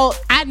 I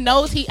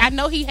know he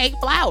hates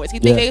flowers. He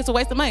thinks it's a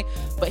waste of money.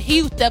 But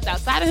he stepped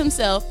outside of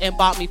himself and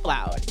bought me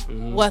flowers.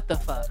 Mm-hmm. What the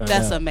fuck?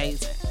 That's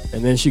amazing.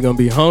 And then she gonna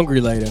be hungry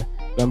later.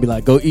 Gonna be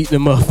like, go eat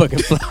them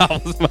motherfucking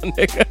flowers, my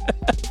nigga.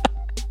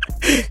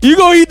 You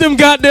gonna eat them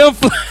goddamn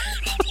flowers.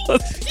 You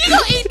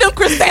gonna eat them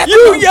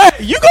chrysanthemums.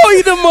 You gonna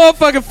eat them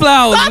motherfucking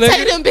flowers, Saute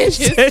nigga. them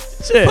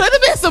bitches. Shit. Put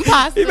them in some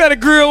pasta. You better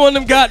grill one of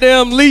them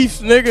goddamn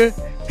leaves, nigga.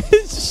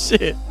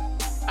 Shit.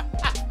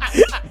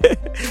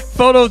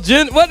 What is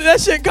that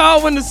shit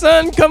called when the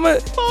sun coming?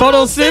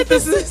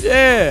 Photosynthesis?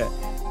 Yeah.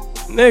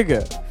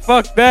 Nigga.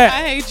 Fuck that.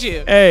 I hate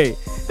you. Hey.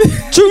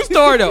 True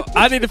story though.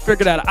 I need to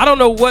figure that out. I don't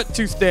know what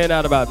to stand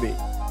out about me.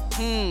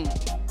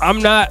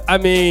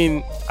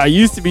 I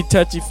used to be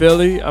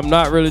touchy-feely. I'm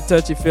not really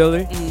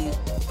touchy-feely.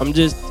 I'm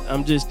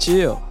just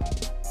chill.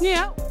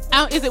 Yeah.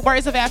 Is it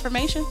words of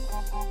affirmation?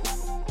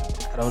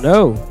 I don't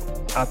know.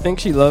 I think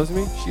she loves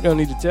me. She don't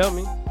need to tell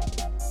me.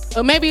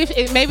 Or maybe if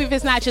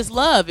it's not just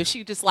love, if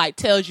she just like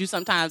tells you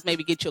sometimes,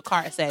 maybe get you a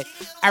card and say,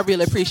 I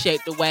really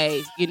appreciate the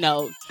way,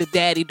 the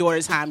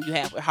daddy-daughter time you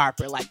have with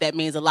Harper. Like, that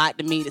means a lot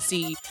to me to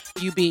see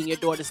you be in your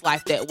daughter's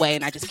life that way,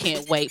 and I just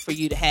can't wait for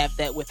you to have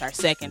that with our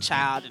second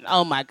child. And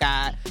oh my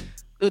God.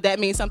 Would that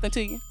mean something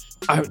to you?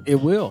 It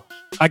will.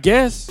 I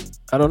guess.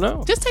 I don't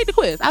know. Just take the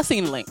quiz. I've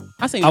seen the link.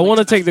 I want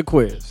to take the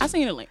quiz. I've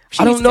seen the link.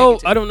 I don't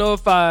know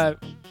if I...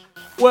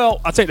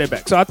 Well, I'll take that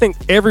back. So I think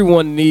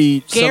everyone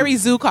needs... Gary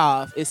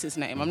Zukov is his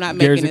name. I'm not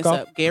making this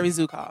up. Gary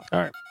Zukov. All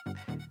right.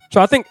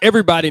 So I think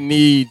everybody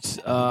needs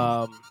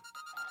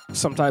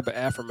some type of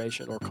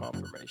affirmation or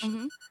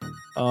confirmation.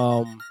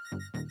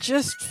 Mm-hmm.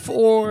 Just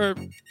for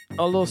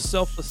a little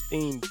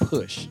self-esteem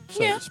push, so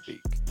to speak.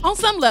 On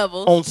some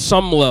levels. On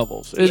some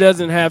levels. It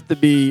doesn't have to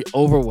be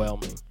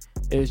overwhelming.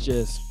 It's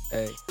just,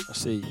 hey, I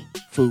see you.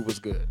 Food was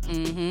good.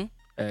 Mm-hmm.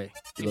 Hey,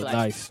 you look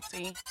nice.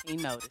 See, he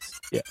noticed.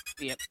 Yeah.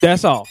 Yep.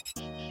 That's all.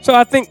 So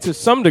I think to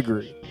some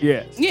degree,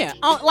 yes. Yeah.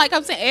 Like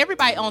I'm saying,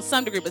 everybody on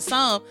some degree, but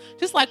some,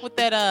 just like with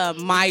that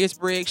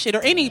Myers-Briggs shit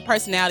or any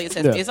personality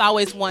assessment, it's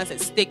always ones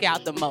that stick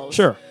out the most.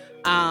 Sure.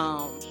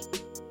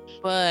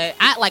 But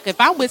if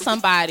I'm with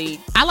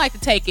somebody, I like to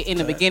take it in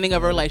the beginning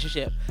of a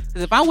relationship.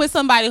 Because if I'm with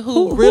somebody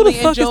who really the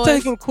fuck enjoys, is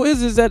taking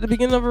quizzes at the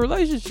beginning of a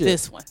relationship?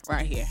 This one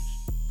right here.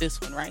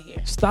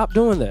 Stop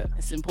doing that.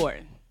 It's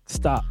important.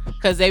 Stop.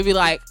 Because they be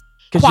like,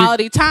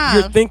 quality time.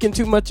 You're thinking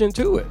too much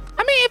into it.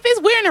 I mean,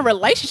 if we're in a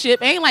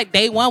relationship, it ain't like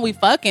day one we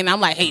fucking.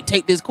 I'm like, hey,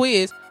 take this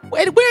quiz.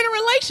 We're in a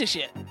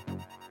relationship.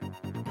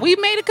 We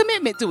made a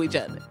commitment to each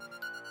other.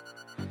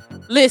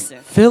 Listen.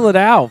 Fill it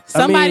out.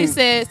 Somebody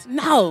says,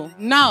 no.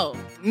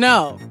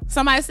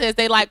 Somebody says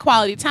they like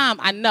quality time.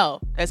 I know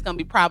that's going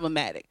to be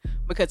problematic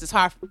because it's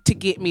hard to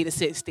get me to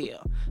sit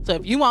still. So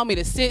if you want me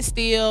to sit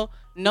still,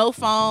 no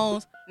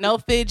phones, no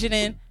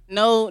fidgeting,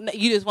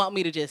 you just want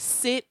me to just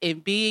sit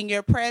and be in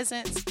your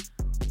presence,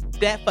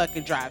 that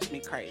fucking drives me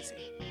crazy.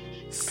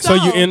 So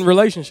you in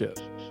relationship.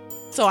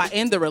 So I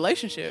end the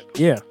relationship.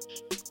 Yeah.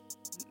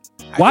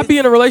 Why be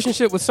in a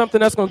relationship with something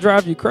that's going to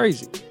drive you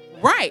crazy?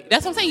 Right.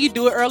 That's what I'm saying. You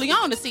do it early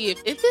on to see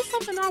if this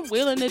something I'm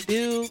willing to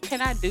do.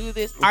 Can I do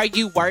this? Are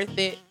you worth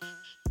it?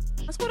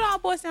 That's what it all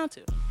boils down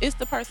to. Is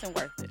the person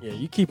worth it? Yeah,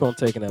 you keep on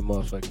taking that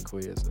motherfucking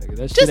quiz,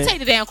 nigga. Just take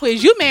the damn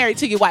quiz. You married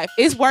to your wife.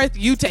 It's worth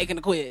you taking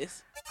the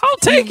quiz. I'll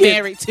take it.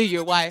 Married to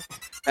your wife.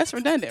 That's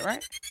redundant,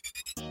 right?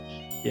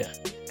 Yeah.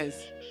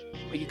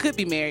 Well, you could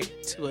be married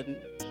to a...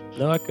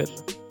 No, I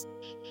couldn't.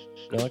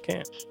 No, I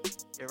can't.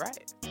 You're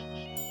right.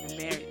 You're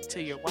married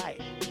to your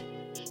wife.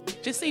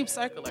 Just seems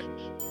circular.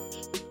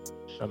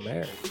 I'm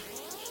married.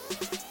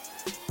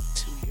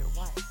 To your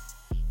wife.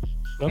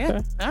 Okay.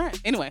 Yeah. All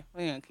right. Anyway,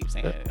 we're going to keep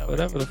saying that.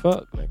 Whatever the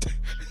fuck, nigga.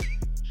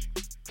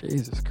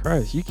 Jesus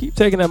Christ. You keep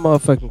taking that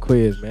motherfucking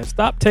quiz, man.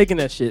 Stop taking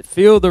that shit.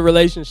 Fill the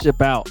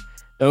relationship out.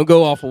 Don't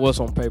go off of what's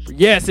on paper.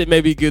 Yes, it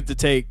may be good to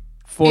take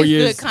 4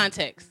 years good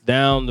context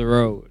down the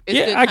road. It's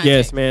good I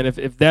guess, man.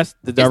 If that's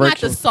the direction.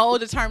 It's not the sole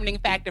determining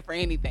factor for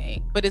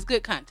anything, but it's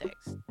good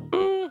context.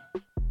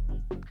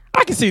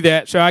 I can see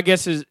that. So I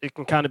guess it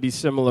can kind of be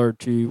similar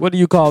to, what do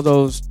you call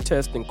those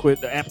tests and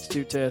quit, the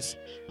aptitude tests?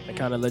 They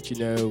kind of let you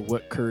know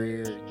what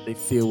career they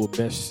feel will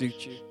best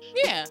suit you.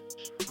 Yeah.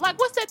 Like,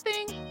 what's that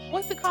thing?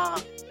 What's it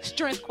called?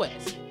 Strength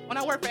Quest. When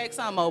I worked for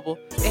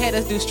ExxonMobil, they had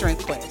us do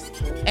Strength Quest.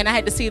 And I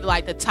had to see,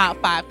 the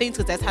top 5 things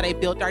because that's how they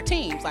built our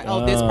teams. Like,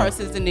 this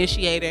person's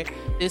initiator.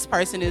 This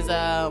person is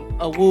a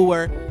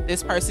wooer.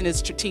 This person is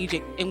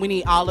strategic. And we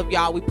need all of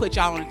y'all. We put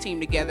y'all on a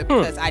team together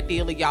because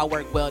ideally y'all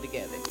work well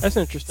together. That's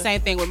interesting.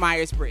 Same thing with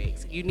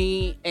Myers-Briggs. You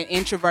need an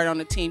introvert on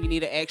the team. You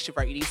need an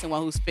extrovert. You need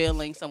someone who's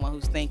feeling, someone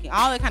who's thinking.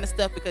 All that kind of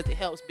stuff because it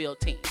helps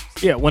build teams.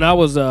 Yeah, when I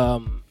was...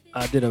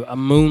 I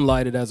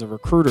moonlighted as a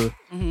recruiter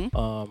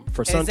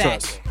for SunTrust.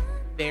 Exactly.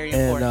 Very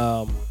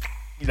important.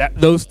 And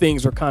those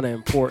things are kind of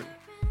important.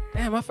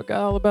 Damn, I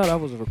forgot all about it. I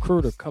was a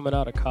recruiter coming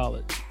out of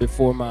college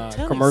before my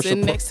commercial.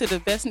 Sitting next to the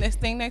best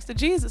thing next to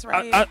Jesus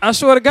right here. I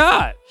swear to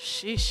God.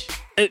 Sheesh.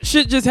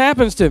 Shit just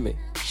happens to me.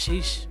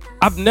 Sheesh.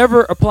 I've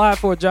never applied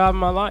for a job in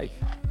my life.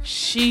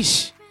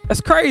 Sheesh. That's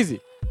crazy.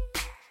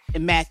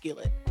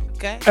 Immaculate.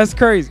 Okay? That's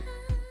crazy.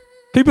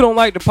 People don't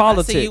like the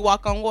politics. I see you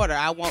walk on water.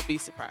 I won't be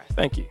surprised.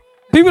 Thank you.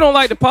 People don't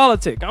like the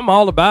politic. I'm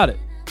all about it.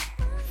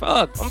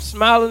 Fuck, I'm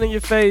smiling in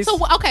your face. So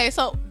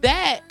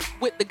that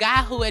with the guy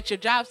who at your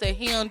job said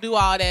he don't do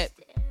all that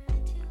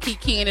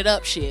keep keying it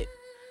up shit.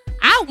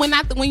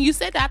 When you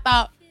said that, I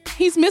thought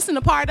he's missing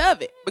a part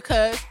of it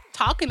because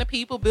talking to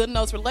people, building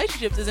those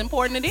relationships is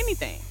important in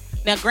anything.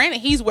 Now, granted,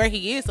 he's where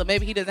he is, so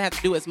maybe he doesn't have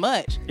to do as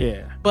much.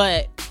 Yeah.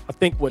 But I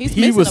think what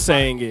he was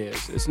saying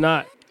is it's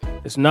not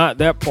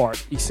that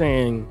part. He's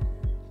saying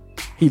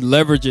he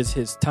leverages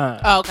his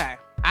time. Oh, okay.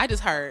 I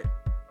just heard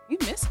you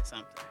missing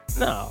something.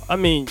 No, I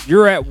mean,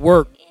 you're at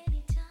work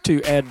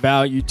to add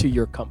value to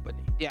your company.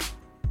 Yeah.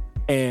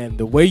 And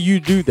the way you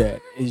do that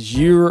is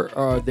you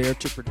are there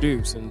to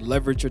produce and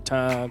leverage your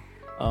time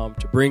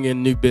to bring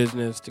in new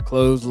business, to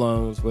close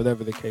loans,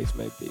 whatever the case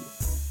may be.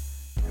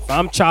 If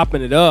I'm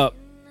chopping it up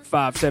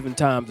 5-7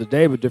 times a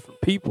day with different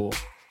people,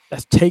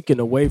 that's taken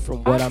away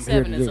from what I'm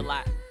here to do. 5-7 is a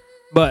lot.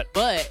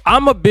 But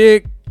I'm a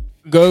big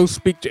go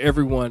speak to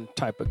everyone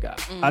type of guy.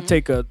 Mm-hmm. I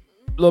take a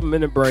little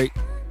minute break.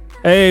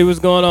 Hey, what's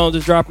going on?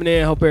 Just dropping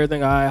in. Hope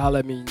everything all right. Holla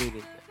at me. You need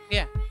anything.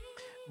 Yeah.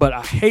 But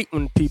I hate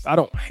when people, I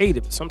don't hate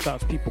it, but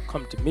sometimes people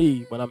come to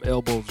me when I'm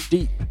elbows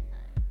deep.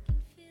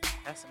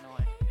 That's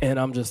annoying. And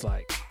I'm just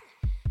like,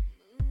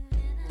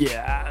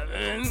 yeah,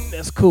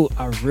 that's cool.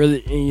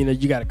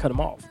 You got to cut them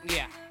off.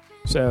 Yeah.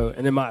 So,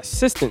 and then my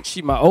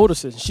assistant, my older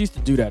assistant, she used to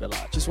do that a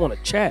lot. Just want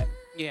to chat.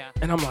 Yeah.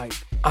 And I'm like,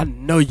 I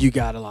know you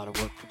got a lot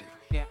of work to do.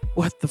 Yeah.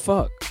 What the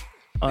fuck?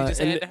 You just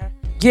said it to her?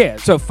 Yeah.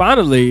 So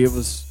finally it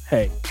was,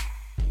 hey,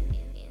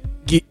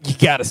 you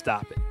got to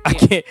stop it. I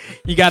can't,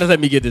 you got to let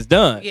me get this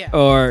done. Yeah.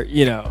 Or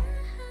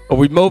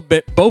we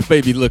both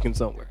baby looking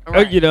somewhere.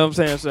 Right. You know what I'm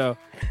saying? So,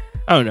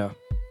 I don't know.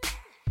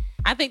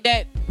 I think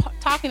that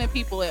talking to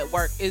people at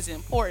work is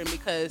important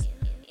because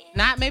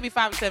not maybe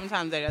 5 or 7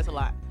 times a day, that's a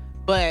lot.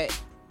 But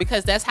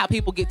because that's how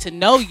people get to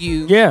know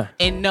you. Yeah.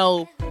 And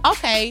know,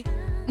 okay,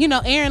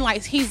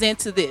 Aaron he's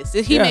into this.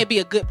 He may be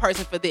a good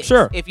person for this.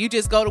 Sure. If you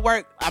just go to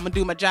work, I'm going to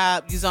do my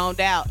job, you zoned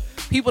out.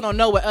 People don't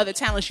know what other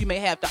talents you may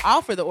have to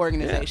offer the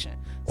organization. Yeah.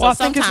 So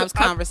sometimes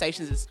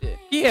conversations is good.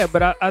 Yeah,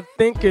 but I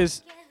think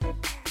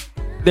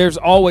there's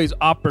always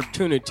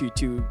opportunity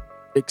to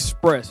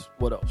express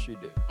what else you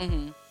do.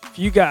 Mm-hmm. If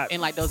you got in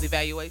like those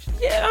evaluations.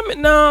 Yeah, I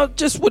mean, no,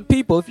 just with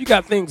people. If you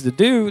got things to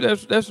do,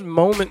 there's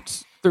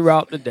moments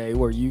throughout the day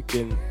where you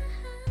can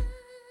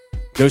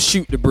go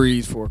shoot the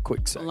breeze for a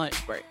quick second.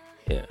 Lunch break.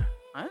 Yeah.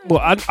 Right.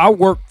 Well, I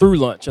work through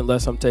lunch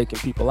unless I'm taking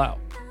people out.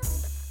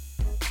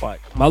 Like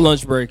my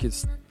lunch break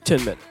is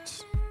 10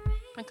 minutes.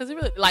 Because it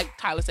really, like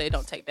Tyler said, it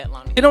don't take that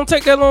long. It don't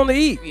take that long to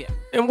eat. Yeah.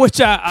 And which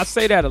I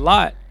say that a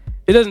lot.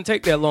 It doesn't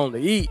take that long to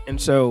eat.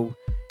 And so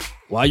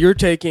while you're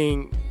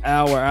taking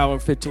hour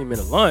and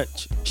 15-minute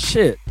lunch,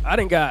 shit, I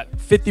done got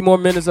 50 more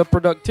minutes of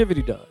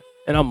productivity done.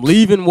 And I'm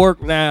leaving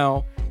work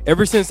now.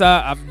 Ever since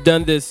I've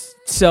done this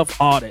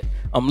self-audit,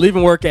 I'm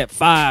leaving work at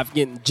 5,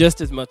 getting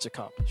just as much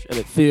accomplished. And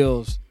it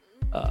feels,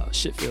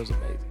 shit feels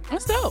amazing.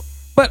 That's dope.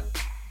 But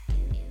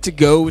to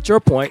go with your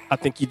point, I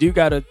think you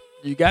gotta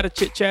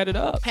chit-chat it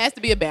up. Has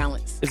to be a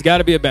balance. It's got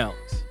to be a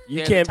balance.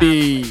 You can't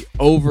be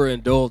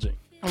overindulging.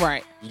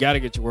 Right. You got to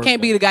get your work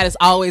Can't done. be the guy that's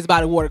always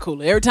by the water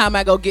cooler. Every time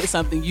I go get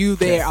something, you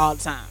there all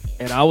the time.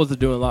 And I was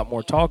doing a lot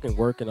more talking,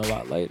 working a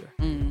lot later.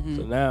 Mm-hmm.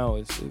 So now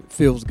it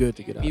feels good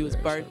to get out. You was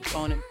there.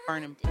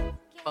 burning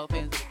both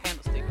ends of the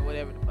candlestick or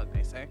whatever the fuck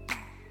they say.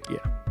 Yeah.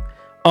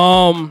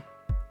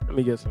 Let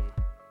me get some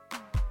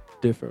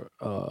different.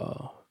 Poetic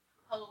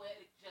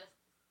justice.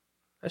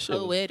 That shit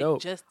was Poetic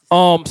dope. justice.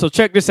 So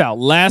check this out.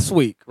 Last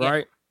week,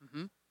 right?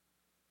 Mm-hmm.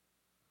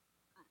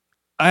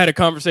 I had a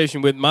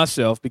conversation with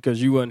myself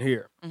because you weren't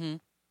here. Mm-hmm.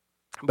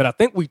 But I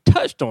think we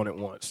touched on it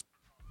once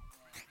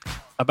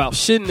about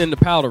shitting in the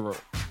powder room.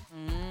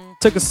 Mm-hmm.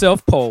 Took a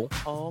self-poll.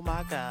 Oh,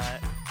 my God.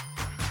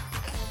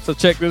 So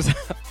check this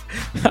out.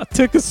 I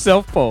took a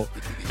self-poll.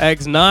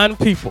 Asked 9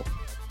 people.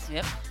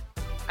 Yep.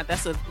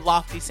 That's a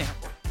lofty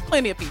sample.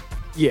 Plenty of people.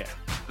 Yeah.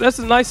 That's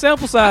a nice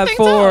sample size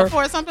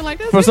for something like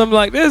this. For something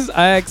like this,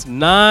 I asked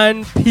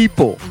 9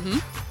 people.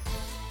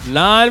 Mm-hmm.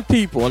 9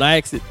 people. And I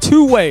asked it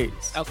 2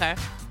 ways. Okay.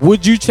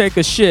 Would you take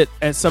a shit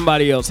at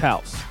somebody else's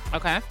house?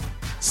 Okay.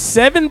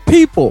 7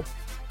 people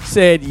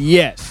said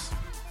yes.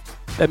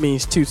 That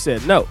means 2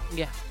 said no.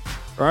 Yeah.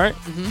 Right?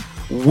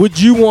 Mm-hmm. Would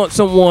you want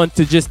someone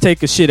to just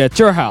take a shit at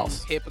your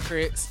house?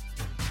 Hypocrites.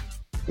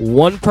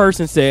 1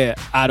 person said,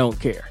 I don't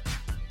care.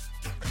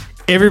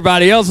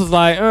 Everybody else was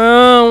like,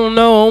 oh,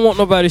 no, I don't want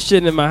nobody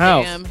shitting in my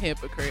house. Damn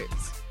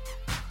hypocrites.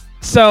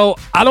 So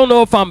I don't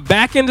know if I'm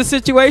back in the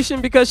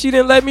situation because she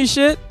didn't let me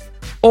shit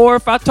or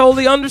if I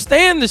totally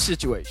understand the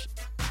situation.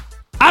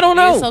 I don't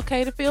know. It's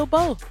okay to feel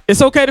both.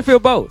 It's okay to feel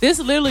both. This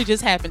literally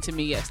just happened to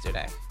me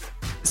yesterday.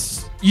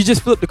 You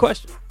just flipped the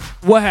question.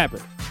 What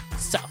happened?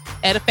 So,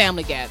 at a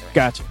family gathering.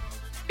 Gotcha.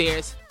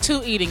 There's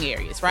 2 eating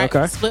areas, right?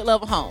 Okay. Split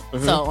level home.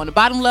 Mm-hmm. So, on the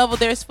bottom level,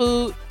 there's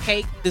food,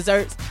 cake,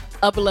 desserts.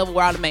 Upper level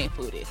where all the main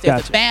food is.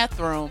 There's a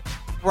bathroom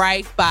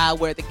right by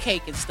where the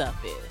cake and stuff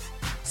is.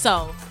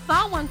 So,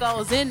 someone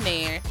goes in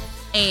there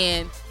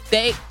and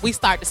we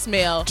start to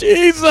smell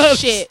Jesus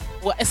shit.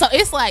 So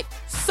it's like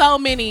so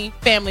many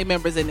family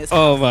members in this house.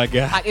 Oh my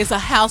God. Like it's a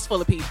house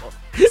full of people.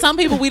 Some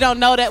people we don't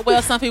know that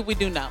well, some people we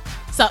do know.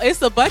 So it's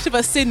a bunch of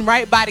us sitting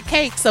right by the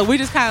cake. So we're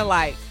just kind of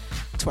like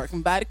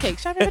twerking by the cake.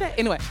 Should I remember that?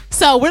 Anyway,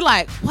 so we're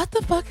like, what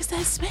the fuck is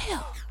that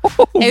smell?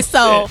 And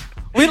so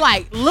we're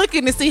like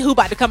looking to see who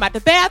about to come out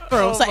the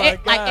bathroom. So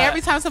like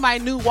every time somebody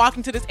new walked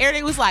into this area,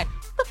 it was like,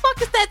 what the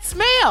fuck is that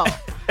smell?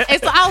 And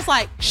so I was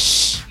like,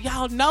 shh,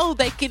 y'all know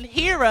they can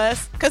hear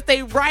us because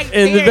they right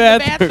in there the in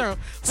the bathroom.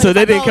 So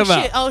they didn't come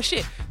out. Oh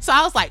shit. So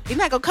I was like, you're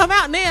not gonna come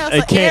out now.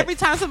 So every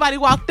time somebody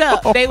walked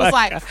up, they was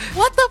like,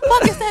 what the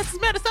fuck is that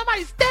smell? Did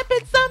somebody step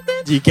in something?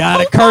 You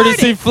got a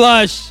courtesy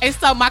flush. And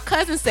so my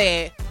cousin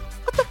said,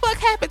 what the fuck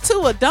happened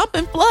to a dump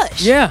and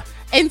flush? Yeah.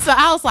 And so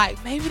I was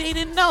like, maybe they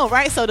didn't know,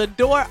 right? So the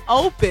door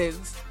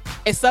opens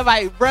and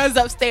somebody runs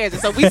upstairs.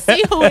 And so we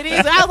see who it is.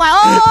 And I was like,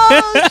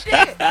 oh,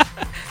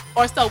 shit.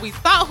 Or so we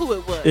thought who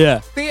it was.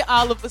 Yeah. Then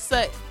all of a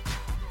sudden,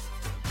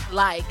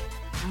 like,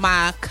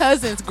 my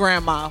cousin's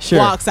grandma Sure.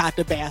 walks out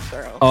the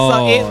bathroom. Oh,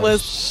 so it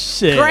was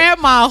shit.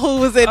 grandma who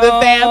was in the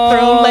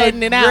bathroom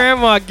letting it out.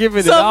 Grandma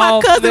giving it So my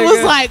off, cousin was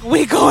nigga. like,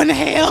 we going to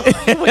hell.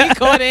 We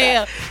going to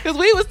hell. Because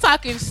we was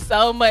talking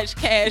so much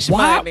cash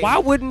money. Why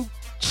wouldn't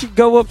she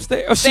go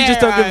upstairs? Or she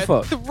just don't give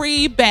a fuck?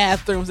 3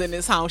 bathrooms in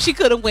this home. She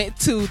could have went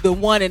to the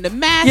one in the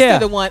master,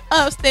 the one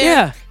upstairs.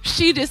 Yeah.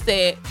 She just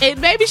said, and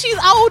maybe she's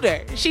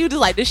older. She was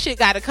just like, this shit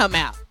got to come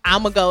out.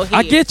 I'm going to go here.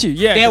 I get you,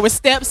 yeah. There were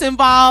steps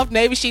involved.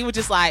 Maybe she was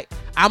just like,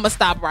 I'm going to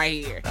stop right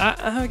here.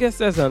 I guess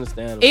that's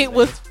understandable. It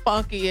was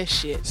funky as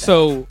shit. Though.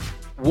 So,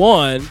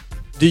 1,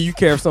 do you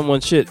care if someone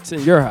shits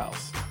in your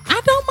house? I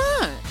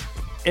don't mind.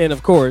 And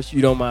of course,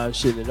 you don't mind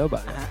shitting in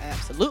nobody. I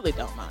absolutely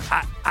don't mind.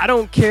 I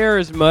don't care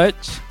as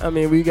much. I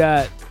mean, we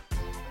got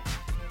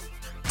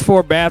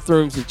 4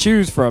 bathrooms to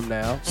choose from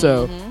now.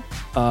 So,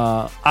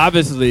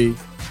 obviously,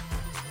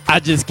 I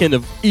just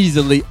can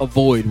easily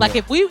avoid like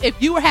one.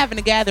 if you were having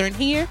a gathering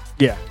here,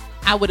 yeah,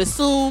 I would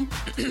assume,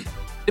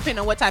 depending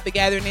on what type of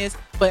gathering is,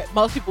 but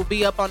most people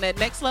be up on that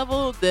next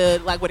level,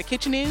 the like where the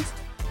kitchen is.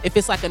 if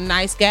it's like a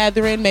nice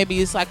gathering,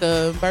 maybe it's like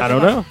a birthday. I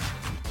don't know.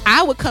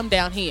 I would come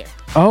down here.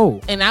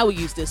 Oh. And I would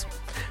use this one.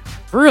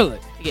 Really?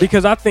 Yeah.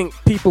 Because I think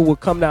people would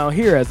come down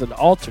here as an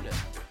alternate.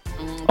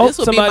 This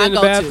would somebody be my in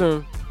the go-to.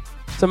 bathroom.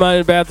 Somebody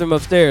in the bathroom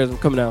upstairs and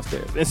coming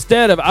downstairs.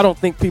 Instead of, I don't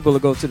think people will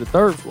go to the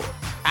third floor.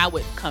 I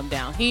would come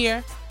down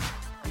here.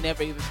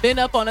 Never even been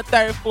up on the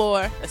third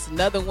floor. That's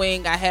another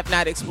wing I have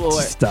not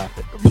explored. Stop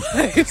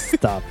it.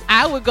 Stop it.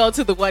 I would go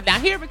to the one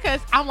down here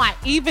because I'm like,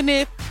 even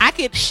if I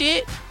could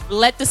shit,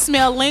 let the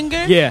smell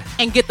linger,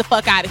 and get the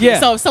fuck out of here.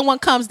 So if someone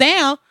comes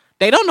down,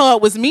 they don't know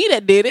it was me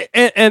that did it.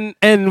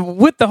 And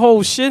with the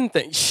whole shitting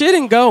thing, shit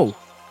and go.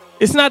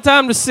 It's not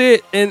time to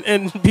sit and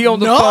be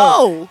on the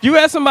phone. You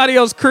at somebody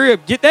else's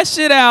crib, get that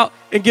shit out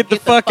and get the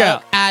fuck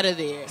out of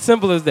there.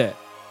 Simple as that.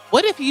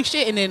 What if you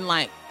shit and then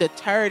like the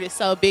turd is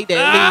so big that it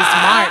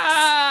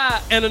leaves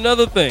marks? And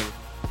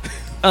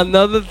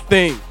another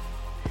thing,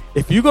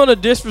 if you're gonna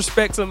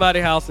disrespect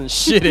somebody's house and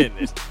shit in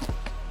it,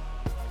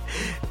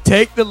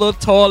 take the little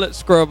toilet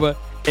scrubber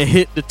and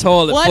hit the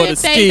toilet for the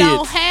skids. What if they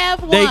don't have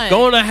one? They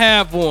gonna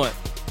have one.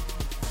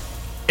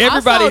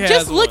 Everybody also, has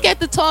just look one. at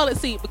the toilet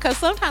seat because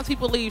sometimes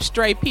people leave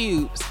stray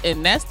pubes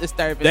and that's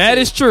disturbing. That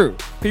is true.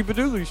 People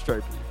do leave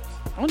stray pubes.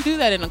 Don't do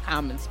that in a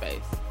common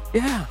space.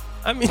 Yeah.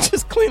 I mean,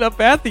 just clean up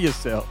after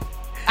yourself.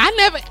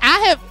 If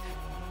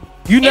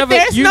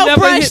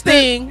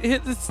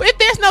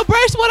there's no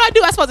brush, what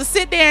do? I'm supposed to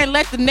sit there and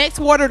let the next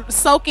water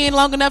soak in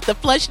long enough to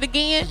flush it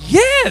again?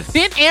 Yes.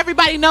 Then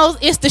everybody knows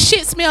it's the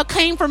shit smell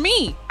came from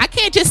me. I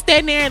can't just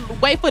stand there and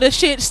wait for the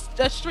streaks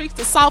to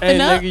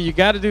soften up. Nigga, you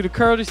got to do the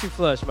courtesy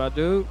flush, my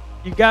dude.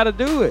 You got to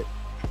do it.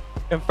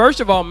 And first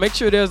of all, make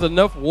sure there's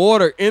enough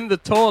water in the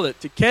toilet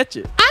to catch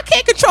it. I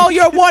can't control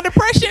your water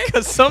pressure.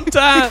 Because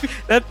sometimes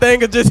that thing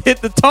will just hit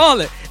the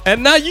toilet.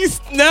 And now it's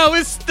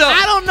stuck.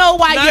 I don't know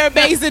why your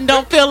basin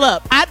don't fill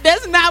up.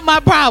 That's not my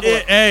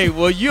problem. Hey,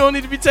 well, you don't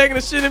need to be taking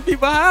a shit in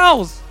people's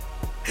house.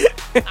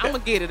 I'm going to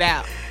get it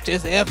out.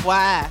 Just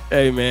FYI.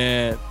 Hey,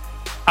 man.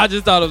 I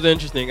just thought it was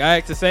interesting. I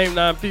asked the same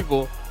 9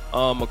 people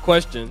a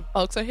question.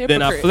 Folks are hypocrites.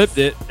 Then I flipped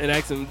it and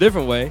asked them a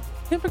different way.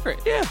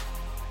 Hypocrite. Yeah.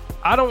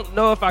 I don't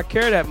know if I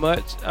care that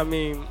much. I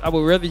mean, I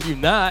would rather you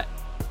not.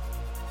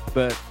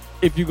 But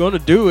if you're going to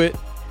do it,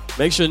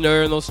 make sure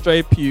there are no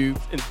stray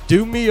pubes. And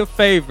do me a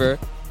favor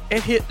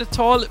and hit the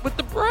toilet with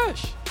the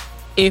brush.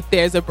 If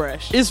there's a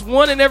brush. It's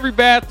one in every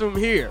bathroom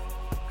here.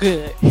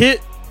 Good.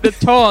 Hit the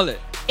toilet.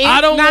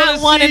 I don't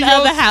want to see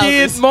other your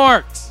houses. skid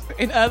marks.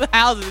 In other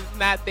houses, it's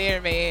not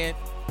there, man.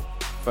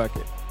 Fuck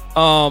it.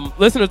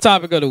 Listen to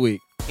topic of the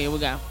week. Here we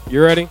go.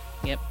 You ready?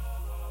 Yep.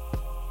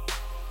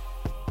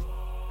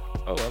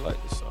 Oh, I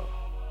like this song.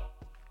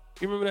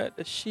 You remember that?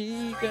 The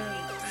She Got It.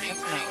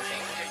 That's not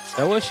what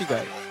That was She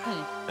Got It.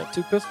 That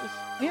Two Pistols?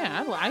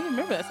 Yeah, I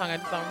remember that song. I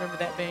just don't remember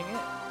that being it.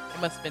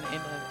 It must have been the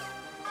end of it.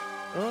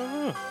 I don't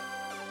know.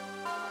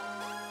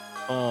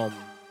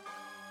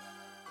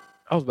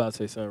 I was about to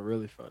say something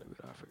really funny,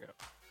 but I forgot.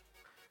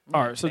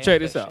 All right, so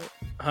check this out. Shit.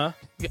 Huh?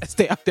 You gotta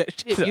stay off that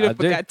shit. You done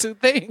forgot 2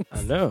 things.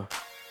 I know.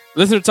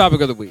 Listen to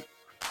topic of the week.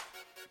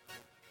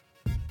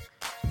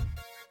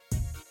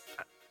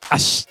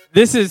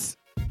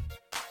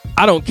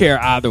 I don't care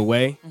either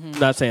way. I'm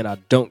not saying I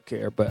don't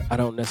care, but I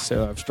don't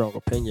necessarily have a strong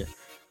opinion.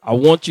 I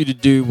want you to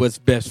do what's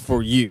best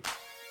for you.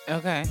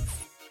 Okay.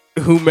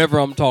 Whomever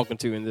I'm talking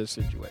to in this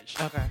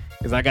situation. Okay.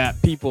 Because I got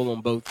people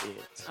on both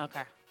ends.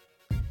 Okay.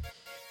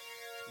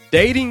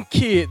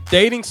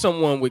 Dating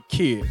someone with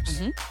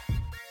kids.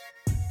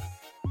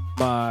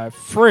 My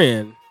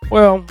friend,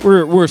 well,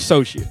 we're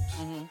associates.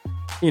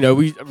 You know,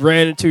 we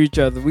ran into each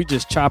other. We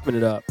just chopping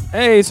it up.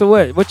 Hey, so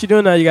what you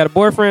doing now? You got a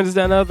boyfriend? Is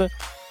that another?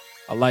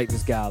 I like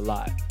this guy a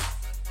lot.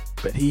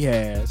 But he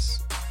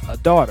has a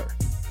daughter.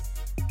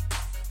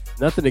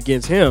 Nothing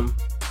against him,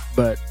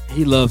 but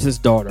he loves his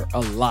daughter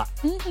a lot.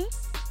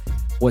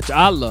 Which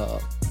I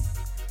love.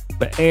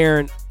 But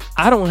Aaron,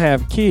 I don't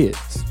have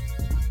kids.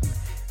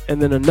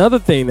 And then another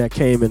thing that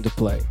came into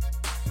play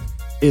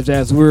is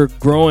as we're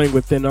growing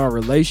within our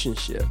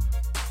relationship,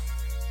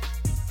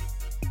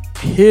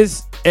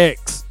 his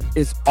ex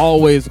is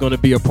always going to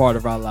be a part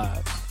of our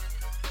lives.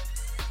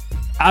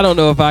 I don't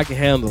know if I can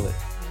handle it.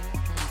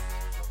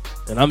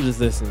 And I'm just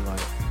listening like,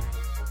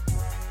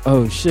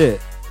 oh shit.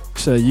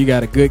 So you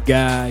got a good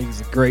guy.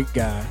 He's a great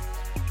guy.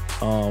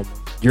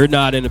 You're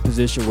not in a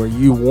position where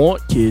you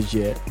want kids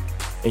yet.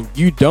 And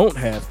you don't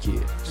have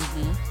kids.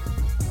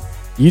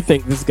 You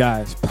think this guy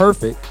is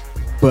perfect,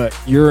 but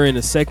you're in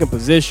a second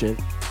position.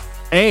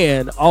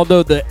 And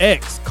although the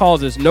ex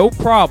causes no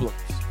problems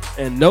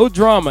and no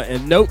drama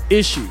and no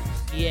issues,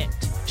 yet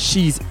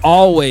she's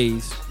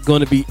always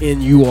going to be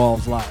in you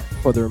all's life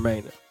for the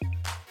remainder.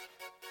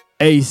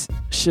 Ace,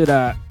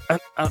 I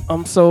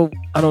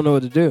don't know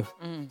what to do.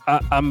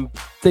 I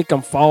think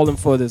I'm falling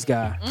for this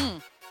guy.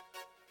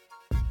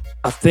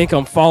 I think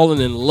I'm falling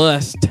in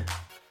lust,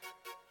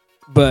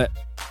 but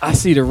I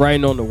see the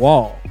writing on the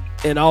wall.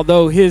 And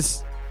although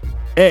his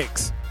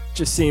ex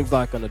just seems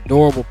like an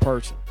adorable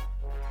person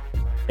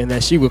and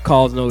that she would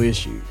cause no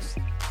issues,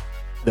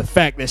 the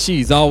fact that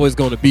she's always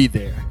going to be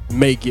there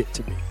may get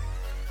to me.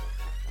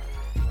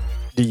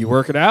 Do you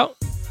work it out?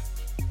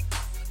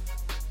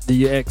 Do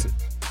you exit?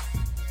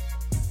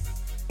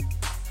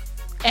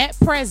 At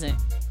present,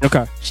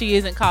 okay, she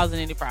isn't causing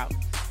any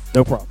problems.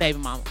 No problem. Baby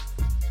mama.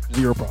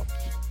 0 problem.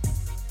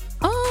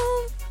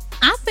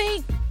 I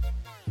think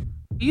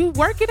you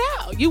work it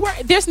out.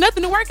 There's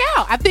nothing to work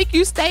out. I think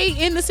you stay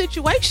in the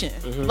situation.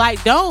 Mm-hmm.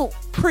 Like, don't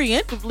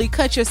preemptively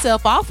cut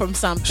yourself off from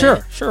something.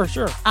 Sure.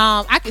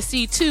 I could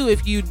see too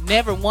if you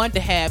never wanted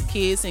to have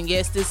kids, and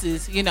yes, this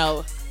is,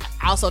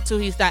 also too,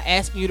 he's not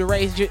asking you to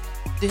raise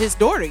his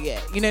daughter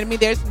yet. You know what I mean?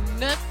 There's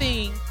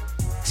nothing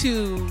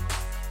to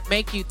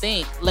make you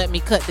think, let me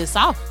cut this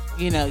off.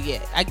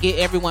 Yet. I get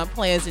everyone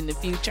plans in the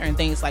future and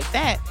things like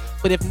that.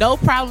 But if no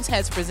problems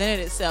has presented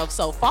itself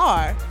so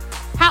far,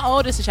 how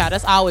old is the child?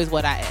 That's always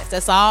what I ask.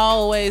 That's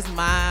always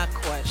my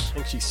question. I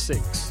think she's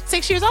 6.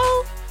 6 years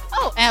old?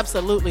 Oh,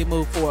 absolutely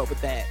move forward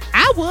with that.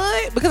 I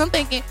would, because I'm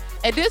thinking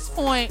at this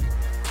point,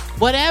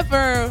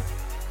 whatever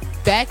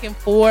back and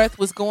forth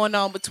was going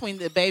on between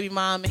the baby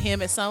mom and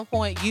him, at some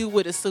point, you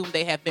would assume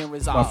they have been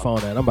resolved. My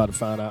phone, I'm about to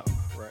find out.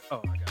 Right.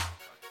 Oh, I got it.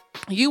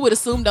 You would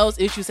assume those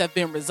issues have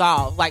been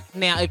resolved. Like,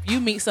 now, if you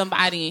meet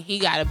somebody and he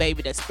got a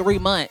baby that's 3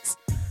 months,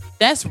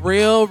 that's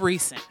real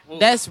recent.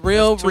 That's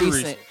real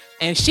recent.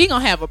 And she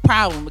gonna have a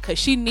problem because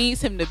she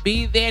needs him to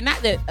be there.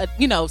 Not that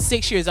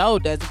 6 years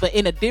old doesn't, but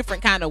in a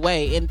different kind of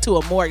way, into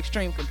a more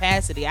extreme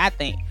capacity, I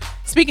think.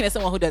 Speaking as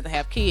someone who doesn't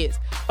have kids,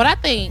 but I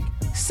think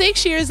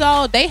 6 years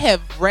old, they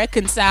have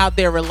reconciled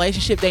their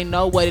relationship. They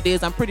know what it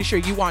is. I'm pretty sure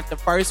you aren't the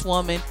first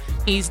woman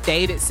he's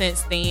dated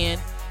since then.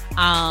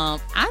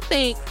 I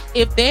think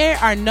if there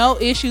are no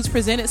issues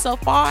presented so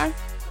far,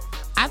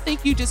 I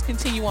think you just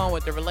continue on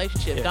with the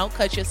relationship. Yeah. Don't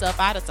cut yourself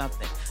out of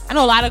something. I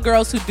know a lot of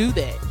girls who do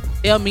that.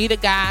 They'll meet a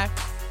guy,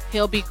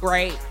 he'll be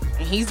great,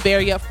 and he's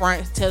very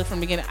upfront. Tell from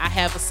the beginning, I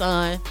have a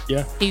son.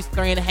 Yeah. He's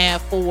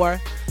 3.5,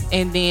 4,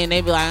 and then they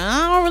be like,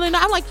 I don't really know.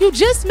 I'm like, you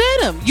just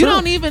met him. You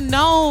don't even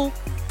know.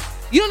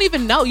 You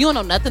don't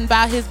know nothing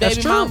about his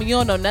baby mama. You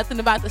don't know nothing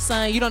about the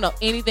son. You don't know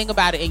anything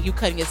about it, and you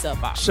cutting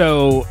yourself off.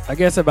 So I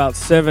guess about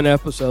 7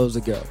 episodes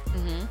ago,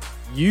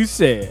 you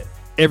said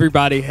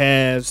everybody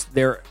has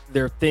their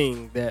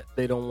thing that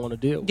they don't want to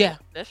deal with. Yeah,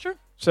 that's true.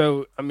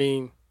 So, I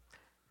mean,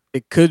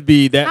 it could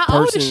be that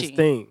person's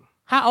thing.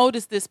 How old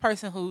is this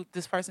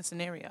person's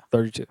scenario?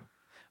 32.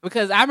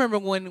 Because I remember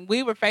when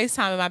we were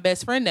FaceTiming my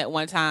best friend that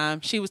one time,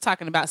 she was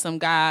talking about some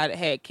guy that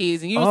had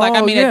kids, and you was like,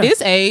 I mean, at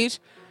this age.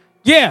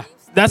 Yeah.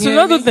 That's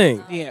another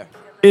thing. Yeah.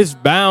 It's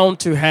bound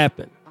to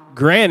happen.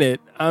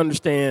 Granted, I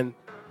understand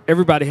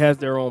everybody has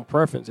their own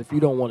preference. If you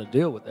don't want to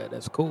deal with that,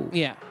 that's cool.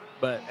 Yeah.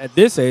 But at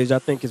this age, I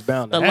think it's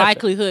bound to happen. The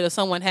likelihood of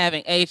someone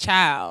having a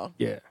child.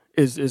 Yeah.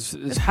 Is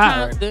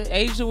high. The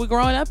age that we're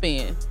growing up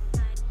in.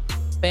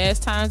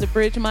 Fast times to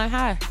bridge my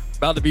high.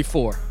 About to be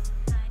 4.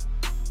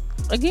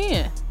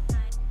 Again.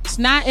 It's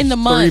not in the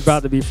months. 3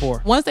 about to be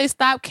 4. Once they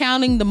stop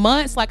counting the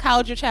months, like how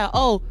old's your child?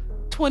 Oh,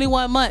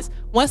 21 months.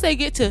 Once they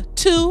get to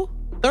 2,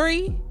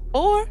 3,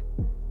 4,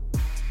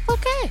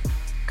 okay.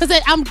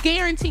 Because I'm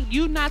guaranteed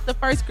you not the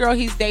first girl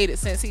he's dated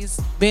since he's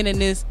been in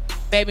this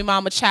baby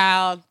mama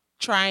child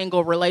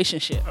triangle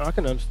relationship. I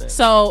can understand.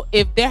 So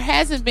if there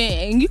hasn't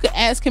been, and you could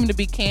ask him to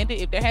be candid,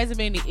 if there hasn't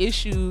been any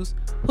issues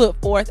put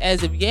forth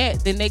as of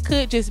yet, then they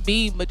could just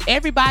be,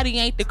 everybody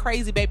ain't the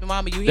crazy baby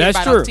mama you hear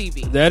about on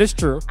TV. That is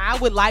true. I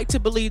would like to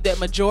believe that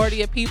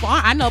majority of people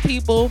I know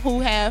people who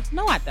have,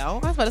 no I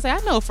don't. I was about to say,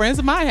 I know friends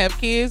of mine have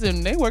kids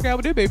and they work out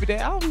with their baby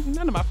dad.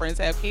 None of my friends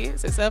have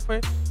kids except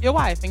for your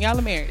wife, and y'all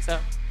are married. So,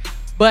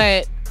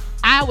 but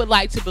I would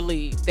like to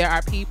believe there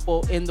are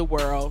people in the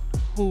world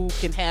who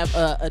can have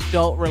a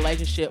adult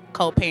relationship,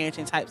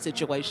 co-parenting type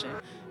situation,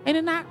 and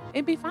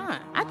it'd be fine.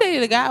 I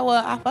dated a guy.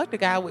 Well, I fucked a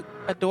guy with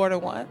a daughter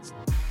once.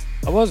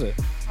 How was it?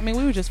 I mean,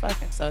 we were just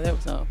fucking, so there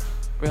was no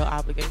real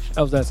obligation.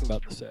 I was asking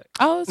about the sex.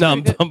 Oh,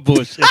 no, I'm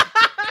bullshit.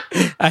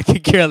 I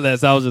could care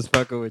less. I was just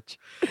fucking with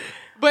you.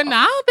 But no,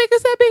 I don't think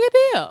it's that big a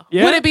deal.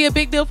 Yeah? Would it be a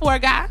big deal for a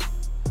guy?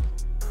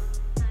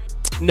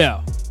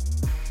 No,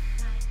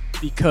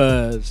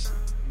 because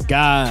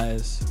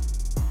guys,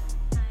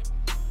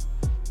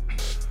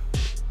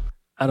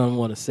 I don't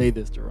want to say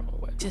this the wrong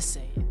way. Just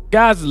say it.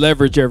 Guys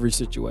leverage every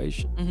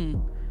situation. Mm-hmm.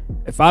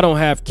 If I don't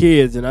have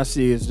kids and I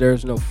see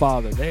there's no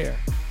father there,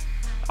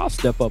 I'll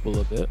step up a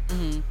little bit.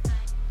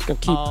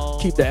 Mm-hmm.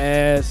 Keep the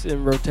ass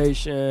in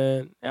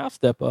rotation. I'll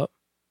step up.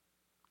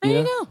 There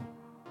you go.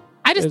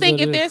 I just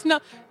think if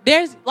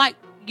there's like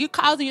you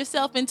causing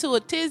yourself into a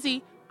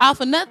tizzy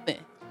off of nothing.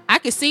 I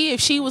could see if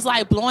she was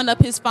like blowing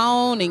up his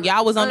phone and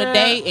y'all was on a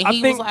date and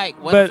he was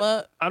like, what the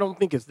fuck? I don't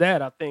think it's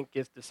that. I think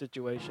it's the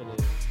situation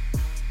is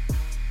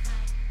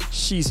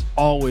she's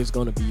always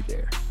going to be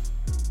there.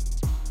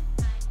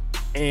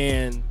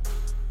 And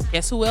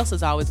guess who else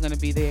is always going to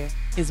be there?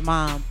 His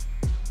mom,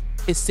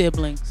 his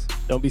siblings.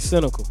 Don't be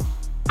cynical.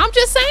 I'm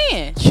just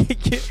saying.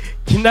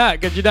 You're not,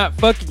 because you're not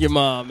fucking your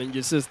mom and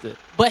your sister.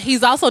 But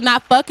he's also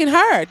not fucking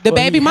her, the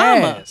baby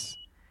mama.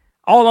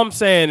 All I'm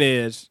saying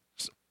is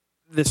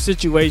the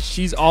situation,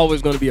 she's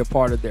always going to be a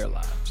part of their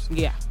lives.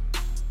 Yeah.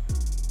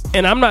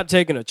 And I'm not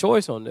taking a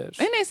choice on this.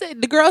 And they said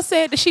the girl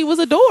said that she was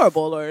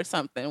adorable or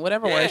something,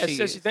 whatever word she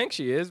used. She thinks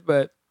she is,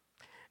 but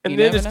and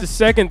then it's the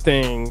second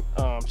thing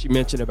she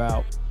mentioned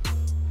about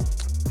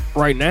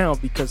right now,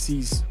 because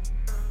he's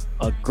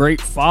a great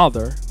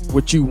father,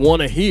 which you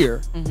want to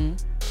hear,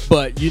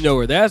 but you know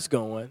where that's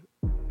going.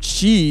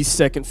 She's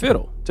second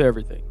fiddle to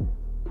everything.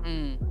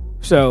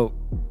 So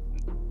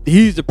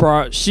he's the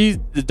priority.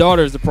 The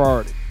daughter is the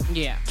priority.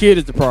 Yeah. Kid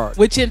is the priority.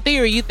 Which in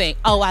theory you think,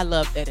 oh, I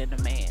love that in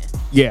a man.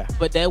 Yeah.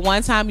 But that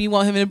one time you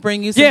want him to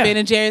bring you some Ben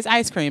and Jerry's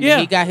ice cream,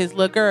 and he got his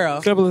little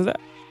girl. Simple as that.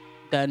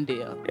 Done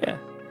deal. Yeah.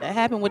 That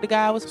happened with the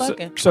guy I was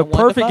fucking. So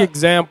perfect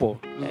example.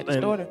 His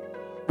daughter.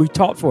 We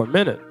talked for a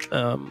minute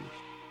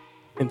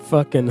in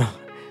fucking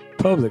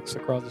Publix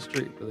across the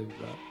street, believe it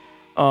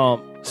or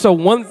not. So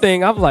one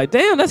thing I'm like,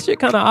 damn, that shit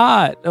kind of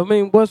odd. I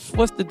mean, what's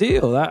the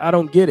deal? I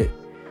don't get it.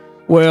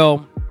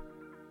 Well,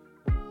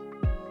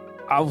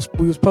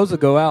 we were supposed to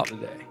go out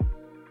today,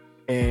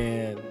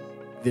 and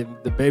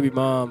the baby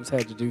moms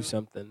had to do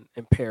something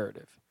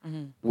imperative,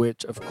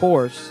 which of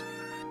course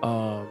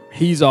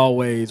he's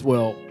always,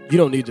 well, you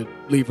don't need to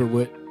leave her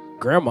with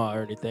grandma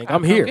or anything.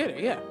 I'm here. Get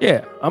her,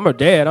 yeah, I'm her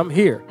dad. I'm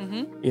here.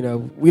 You know,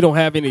 we don't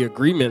have any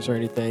agreements or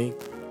anything.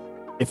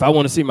 If I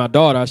want to see my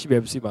daughter, I should be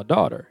able to see my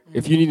daughter.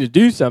 If you need to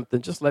do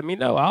something, just let me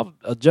know. I'll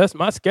adjust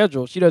my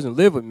schedule. She doesn't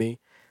live with me.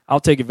 I'll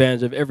take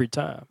advantage of it every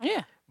time.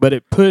 Yeah. But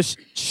it pushed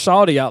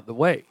Shawty out the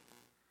way.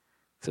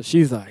 So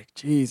she's like,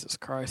 Jesus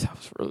Christ, I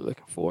was really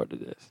looking forward to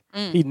this.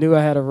 He knew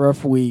I had a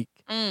rough week.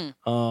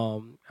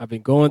 I've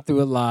been going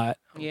through a lot.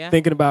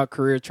 Thinking about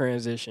career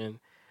transition.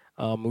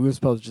 We were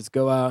supposed to just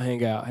go out,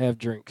 hang out, have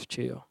drinks,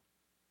 chill.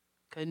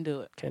 Couldn't do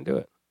it. Can't do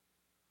it.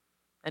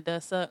 That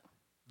does suck.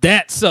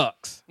 That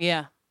sucks.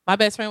 Yeah. My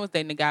best friend was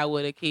dating a guy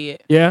with a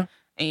kid. Yeah.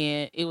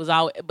 And it was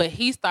all, but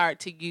he started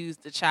to use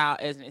the child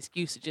as an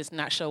excuse to just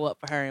not show up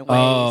for her in ways.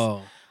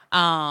 Oh.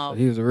 So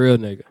he was a real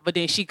nigga. But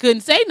then she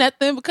couldn't say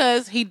nothing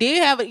because he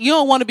did have it. You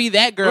don't want to be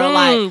that girl.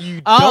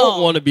 You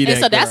don't want to be that girl.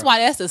 And so that's why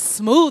that's the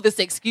smoothest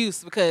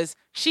excuse, because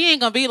she ain't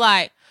going to be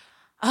like,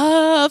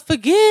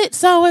 forget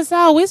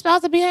so-and-so. We're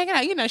supposed to be hanging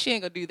out. You know, she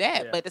ain't going to do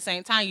that. Yeah. But at the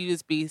same time, you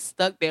just be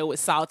stuck there with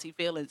salty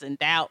feelings and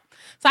doubt.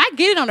 So I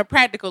get it on a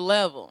practical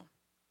level.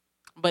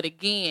 But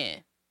again,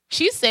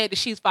 she said that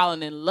she's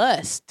falling in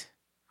lust.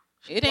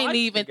 It ain't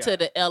even to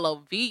the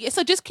LOV.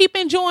 So just keep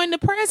enjoying the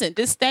present.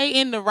 Just stay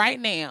in the right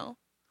now.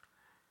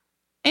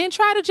 And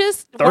try to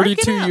just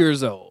 32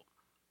 years old.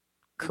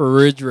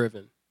 Career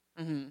driven.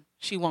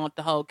 She want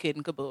the whole kid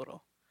and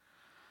caboodle.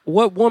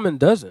 What woman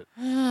doesn't?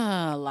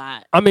 A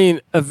lot. I mean,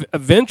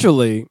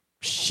 eventually,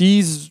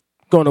 she's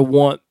going to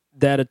want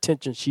that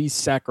attention. She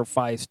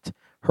sacrificed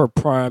her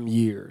prime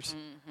years.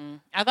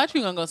 I thought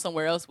you were going to go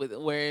somewhere else with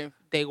it, where if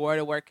they were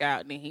to work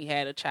out and then he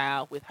had a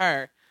child with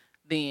her,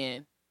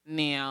 then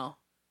now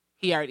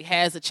he already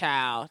has a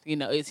child. You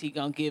know, is he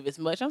going to give as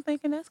much? I'm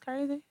thinking that's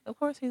crazy. Of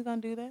course he's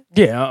going to do that.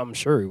 Yeah, I'm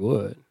sure he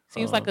would.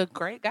 Seems like a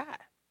great guy.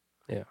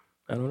 Yeah,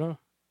 I don't know.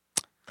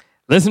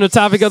 Listen to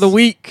topic of the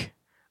week.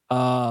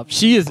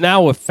 She is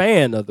now a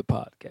fan of the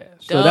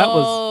podcast. So that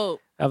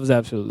was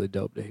absolutely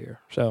dope to hear.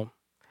 So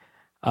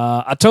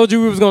I told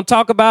you we was going to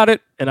talk about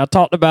it, and I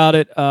talked about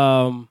it.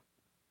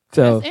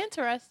 So that's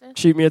interesting.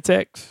 Shoot me a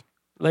text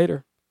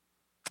later.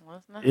 Well,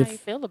 that's not how you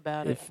feel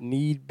about it. If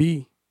need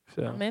be.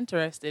 So I'm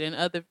interested in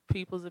other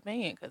people's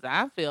opinion, because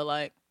I feel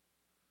like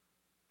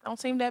it don't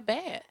seem that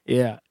bad.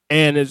 Yeah.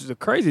 And the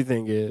crazy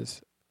thing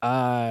is,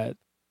 I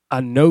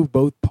know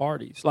both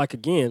parties. Like,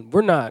 again,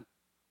 we're not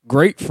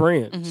great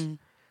friends.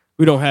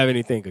 We don't have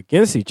anything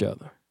against each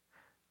other.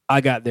 I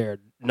got their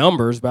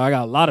numbers, but I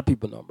got a lot of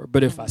people's numbers.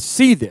 But if I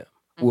see them,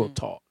 we'll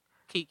talk.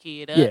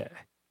 Kiki it up. Yeah.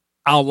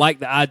 I'll like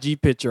the IG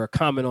picture or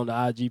comment on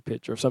the IG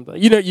picture or something.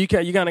 You know, you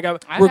kind of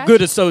got. We're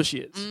good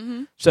associates.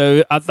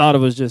 So I thought it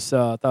was just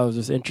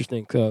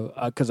interesting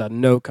because I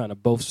know kind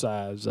of both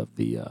sides of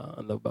the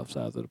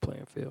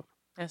playing field.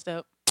 That's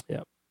dope.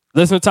 Yeah.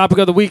 Listen to topic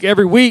of the week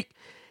every week.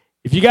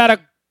 If you got a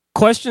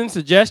question,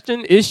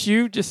 suggestion,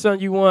 issue, just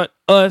something you want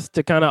us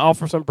to kind of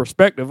offer some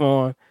perspective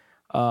on,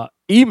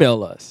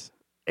 email us.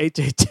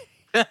 HHT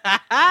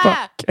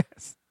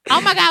Podcast. Oh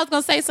my God, I was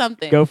going to say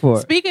something. Go for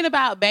it. Speaking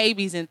about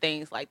babies and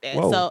things like that.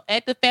 Whoa. So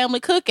at the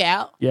family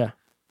cookout, yeah,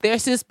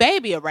 there's this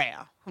baby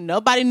around.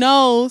 Nobody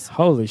knows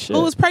holy shit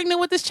who was pregnant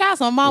with this child.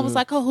 So my mom was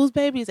like, oh, whose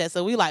baby is that?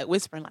 So we like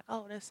whispering like,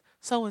 oh, that's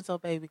so-and-so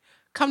baby.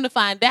 Come to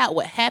find out,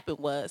 what happened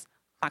was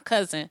my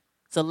cousin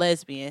is a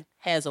lesbian,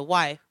 has a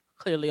wife,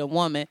 clearly a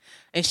woman.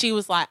 And she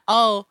was like,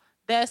 oh,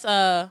 that's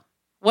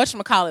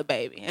whatchamacallit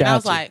baby. And I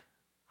was like,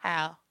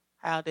 how?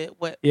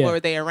 What were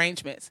their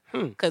arrangements?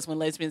 Because when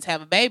lesbians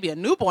have a baby, a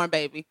newborn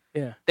baby,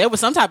 there was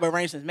some type of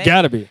arrangements made.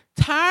 Gotta be.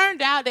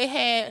 Turned out they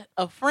had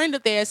a friend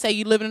up there say,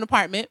 you live in an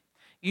apartment,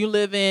 you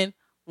live in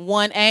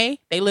 1A,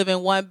 they live in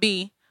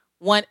 1B.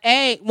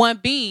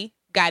 1B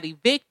got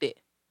evicted,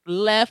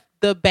 left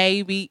the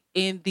baby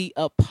in the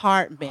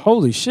apartment.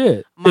 Holy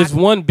shit. Is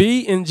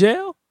 1B in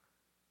jail?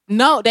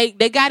 No, they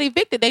got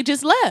evicted. They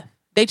just left.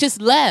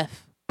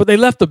 But they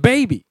left the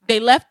baby. They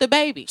left the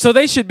baby. So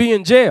they should be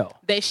in jail.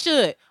 They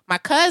should. My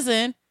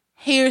cousin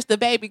hears the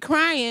baby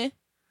crying,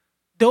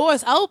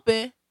 Doors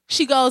open.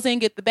 She goes in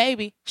and get the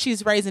baby.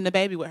 She's raising the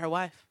baby with her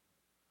wife.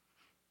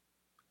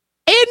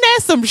 Isn't that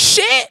some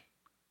shit?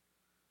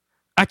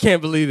 I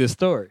can't believe this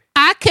story.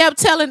 I kept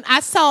telling, I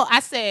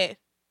said,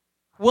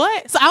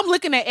 what? So I'm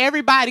looking at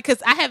everybody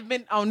because I haven't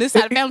been on this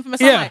side of the family for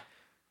myself. Yeah.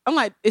 I'm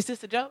like, is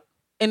this a joke?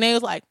 And they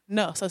was like,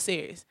 no, so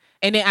serious.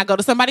 And then I go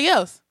to somebody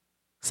else.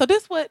 So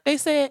this what they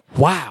said.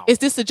 Wow. Is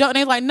this a joke? And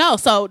they like, no.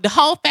 So the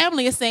whole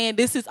family is saying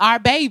this is our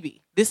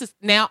baby. This is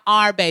now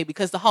our baby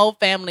because the whole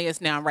family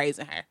is now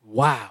raising her.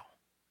 Wow.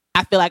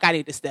 I feel like I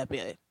need to step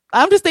in.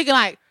 I'm just thinking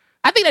like,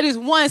 I think that is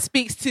one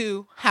speaks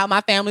to how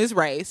my family is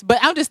raised. But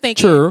I'm just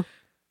thinking. True.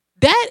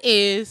 That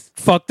is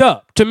fucked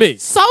up to me.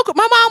 So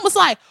my mom was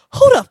like,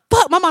 who the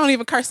fuck? My mom don't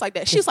even curse like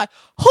that. She's like,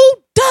 who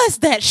does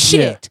that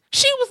shit? Yeah.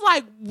 She was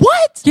like,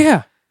 what?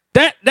 Yeah.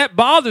 That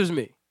bothers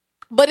me.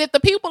 But if the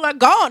people are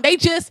gone, they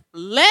just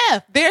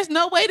left. There's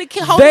no way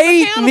to hold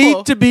them accountable. They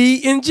need to be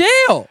in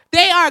jail.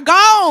 They are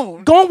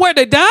gone. Gone where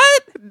they died?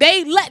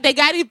 They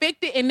got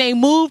evicted and they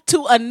moved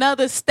to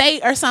another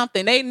state or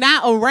something. They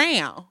not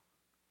around.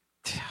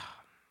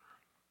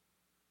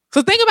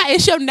 So think about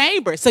it's your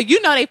neighbor. So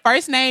you know their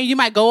first name. You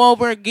might go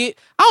over and get.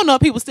 I don't know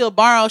if people still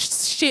borrow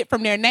shit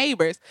from their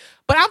neighbors,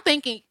 but I'm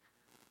thinking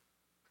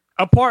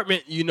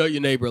apartment. You know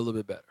your neighbor a little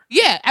bit better.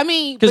 Yeah, I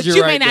mean, but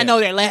you may not know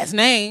their last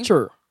name.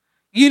 Sure.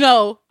 You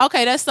know,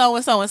 okay, that's so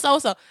and so and so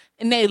so,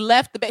 and they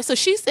left the base. So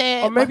she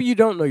said, or maybe you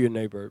don't know your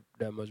neighbor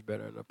that much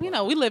better. You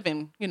know, we live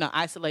in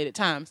isolated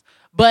times.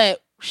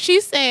 But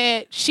she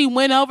said she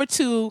went over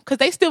to because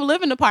they still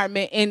live in the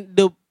apartment, and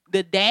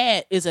the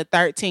dad is a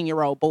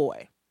 13-year-old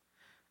boy.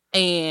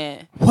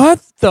 And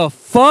what the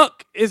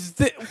fuck is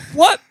this?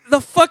 What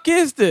the fuck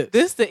is this?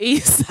 This the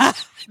east side.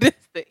 This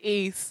the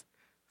east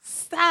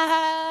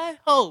side.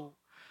 Oh,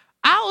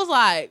 I was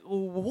like,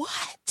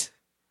 what?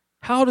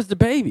 How old is the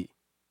baby?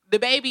 The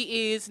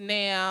baby is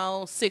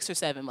now 6 or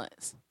 7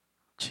 months.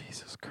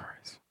 Jesus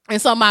Christ.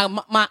 And so my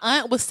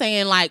aunt was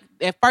saying like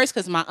at first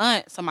because my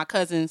aunt, so my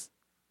cousin's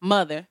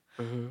mother,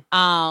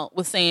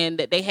 was saying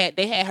that they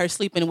had her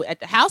sleeping at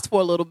the house for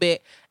a little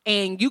bit,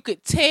 and you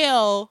could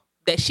tell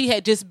that she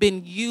had just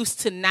been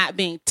used to not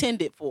being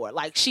tended for.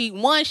 Like she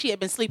had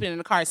been sleeping in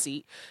the car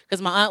seat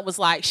because my aunt was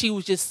like, she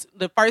was just,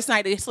 the first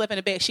night they slept in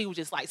the bed, she was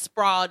just like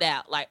sprawled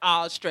out, like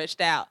all stretched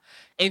out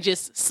and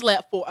just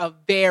slept for a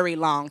very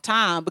long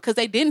time because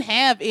they didn't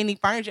have any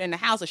furniture in the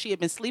house. So she had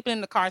been sleeping in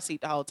the car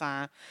seat the whole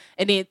time.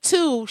 And then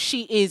 2,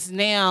 she is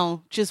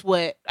now just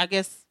what I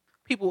guess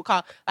people would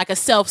call like a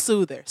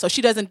self-soother. So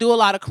she doesn't do a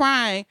lot of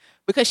crying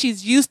because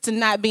she's used to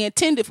not being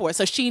tended for.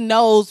 So she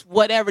knows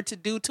whatever to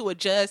do to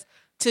adjust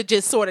to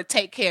just sort of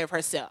take care of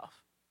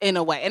herself in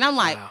a way. And I'm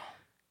like, wow.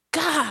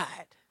 God,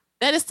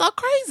 that is so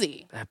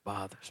crazy. That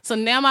bothers me. So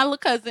now my little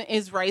cousin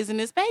is raising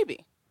this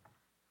baby.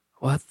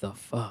 What the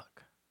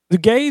fuck? The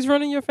gays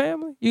run in your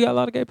family? You got a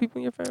lot of gay people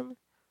in your family?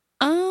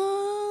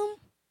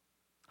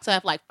 So I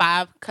have like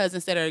 5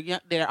 cousins that are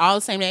young, that are all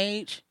the same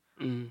age.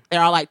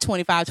 They're all like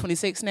 25,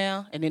 26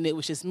 now. And then it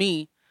was just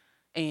me.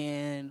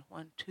 And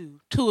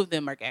 2 of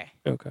them are gay.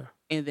 Okay.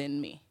 And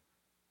then me.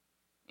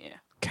 Yeah.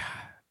 God.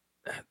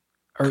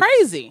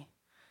 Crazy.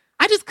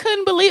 I just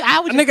couldn't believe.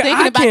 I was just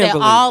thinking about that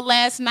all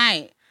last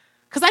night.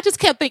 Because I just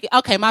kept thinking,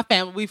 okay, my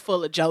family, we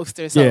full of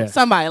jokesters. So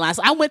somebody lied.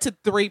 So I went to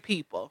 3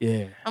 people.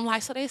 Yeah. I'm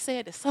like, so they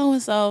said that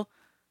so-and-so.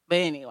 But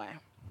anyway.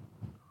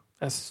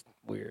 That's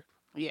weird.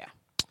 Yeah.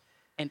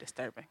 And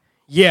disturbing.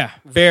 Yeah,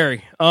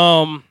 very.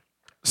 So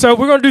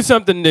we're going to do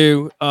something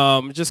new.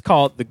 Just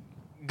called the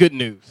Good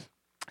News.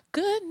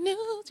 Good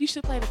news. You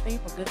should play the theme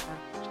for Good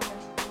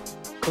Times.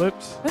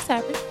 Clips. What's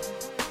happening?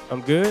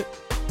 I'm good.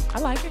 I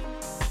like it.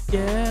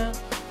 Yeah.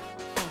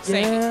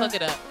 Sing it. Plug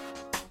it up.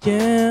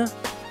 Yeah.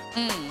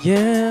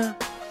 Yeah.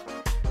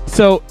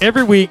 So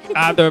every week,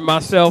 either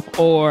myself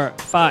or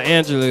Fiya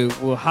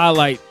Angelou will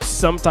highlight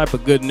some type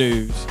of good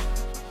news,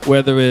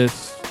 whether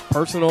it's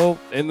personal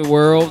in the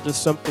world,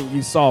 just something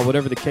you saw,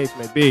 whatever the case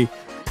may be.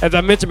 As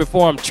I mentioned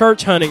before, I'm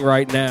church hunting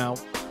right now,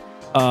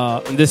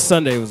 and this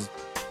Sunday was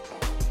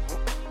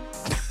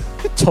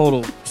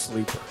total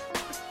sleeper.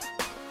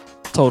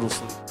 Total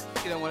sleep.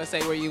 You don't want to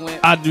say where you went?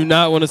 I do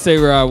not want to say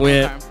where I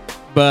went, okay.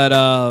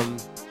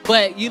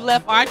 But you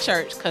left our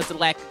church because of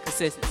lack of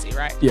consistency,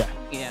 right? Yeah.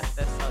 Yeah,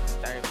 that's so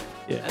disturbing.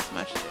 Yeah. That's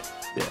my shit.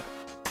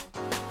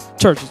 Yeah.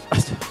 Churches.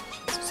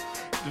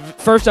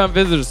 First-time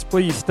visitors,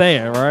 please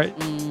stand, right?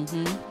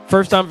 Mm-hmm.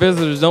 First-time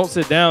visitors, don't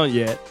sit down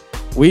yet.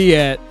 We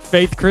at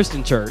Faith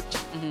Christian Church,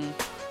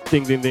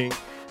 ding, ding, ding,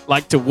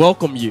 like to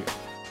welcome you.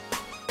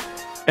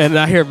 And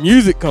I hear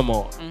music come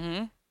on.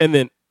 Mm-hmm. And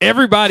then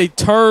everybody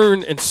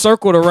turned and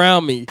circled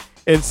around me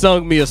and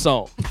sung me a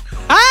song.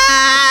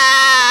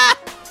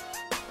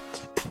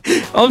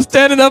 I'm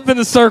standing up in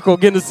the circle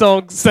getting a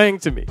song sang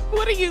to me.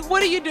 What do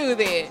you do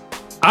then?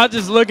 I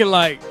just looking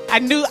like I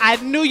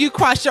knew you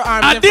crossed your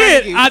arms. I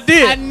did.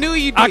 I knew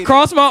you did. I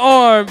crossed my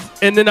arms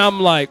and then I'm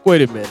like,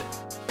 wait a minute.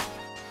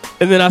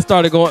 And then I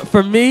started going,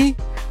 for me?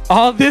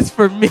 All this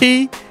for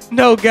me?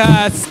 No,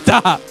 guys,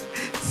 stop.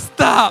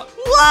 Stop.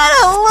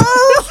 What a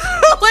loser.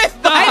 Who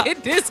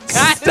invited this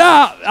guy?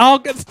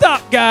 Stop.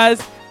 Stop,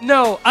 guys.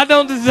 No, I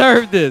don't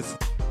deserve this.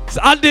 So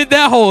I did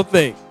that whole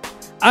thing.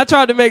 I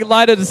tried to make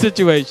light of the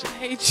situation. I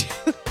hate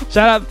you.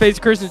 Shout out to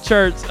Faith Christian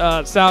Church,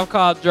 South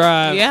Cobb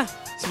Drive, Yeah.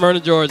 Smyrna,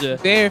 Georgia.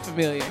 Very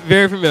familiar.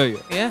 Very familiar.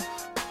 Yeah.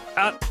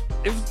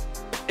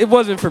 It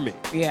wasn't for me.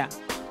 Yeah.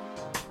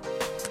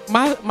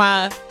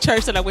 My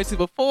church that I went to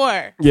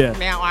before,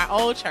 now our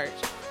old church,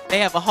 they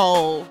have a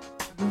whole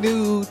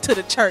new to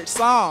the church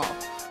song.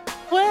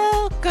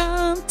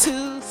 Welcome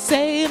to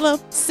Salem,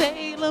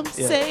 Salem,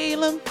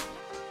 Salem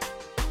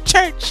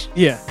Church.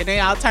 Yeah. And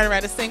then I'll turn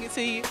around and sing it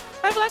to you.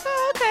 I'll be like,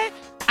 oh, okay.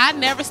 I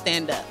never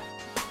stand up.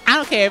 I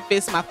don't care if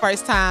it's my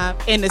first time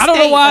in the state. I don't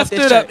know why I stood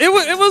church. up. It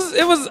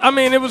was. I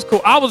mean, it was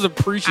cool. I was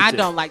appreciative. I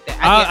don't like that.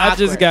 I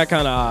just got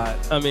kind of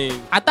odd. I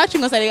mean, I thought you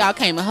were gonna say they all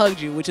came and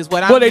hugged you, which is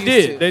what I'm well, they used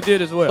did. to. They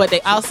did as well. But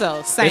they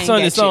also sang they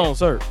sung the song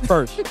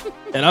first,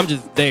 and I'm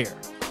just there.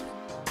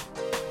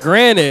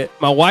 Granted,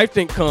 my wife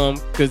didn't come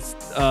because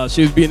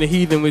she was being a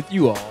heathen with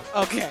you all.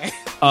 Okay.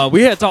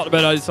 We had talked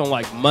about this on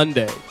like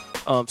Monday.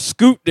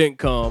 Scoop didn't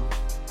come.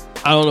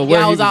 I don't know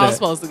where he was all at.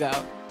 supposed to go.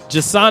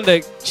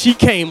 Jasonda, she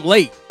came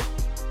late.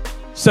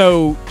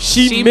 So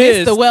she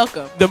missed the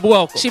welcome. The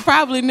welcome. She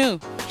probably knew.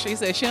 She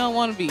said she don't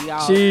want to be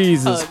all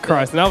Jesus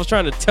Christ. And I was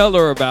trying to tell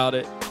her about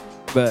it,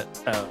 but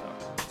I don't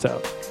know.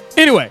 So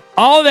anyway,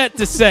 all that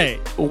to say,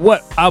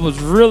 what I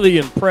was really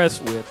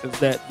impressed with is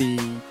that the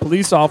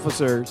police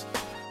officers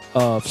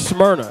of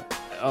Smyrna,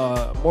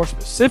 more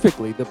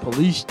specifically the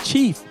police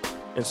chief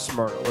in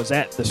Smyrna, was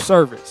at the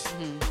service.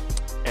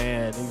 Mm-hmm.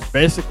 And he's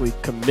basically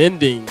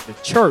commending the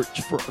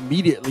church for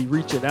immediately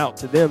reaching out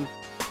to them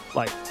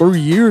like 3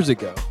 years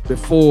ago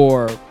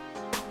before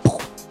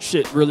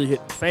shit really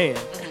hit the fan,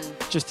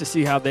 just to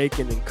see how they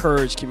can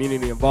encourage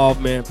community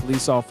involvement,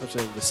 police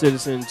officers, and the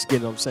citizens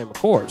getting on the same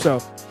accord. So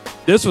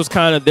this was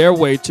kind of their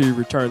way to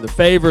return the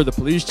favor. The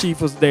police chief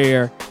was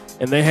there,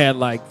 and they had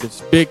like this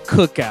big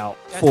cookout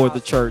for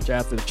the church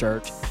after the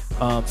church.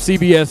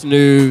 CBS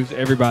News,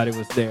 everybody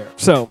was there.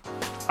 So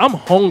I'm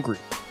hungry.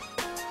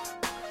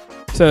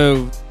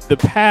 So the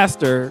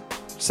pastor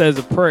says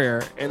a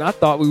prayer, and I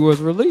thought we was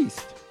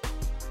released.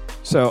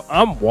 So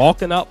I'm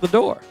walking out the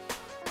door.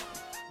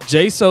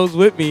 J-So's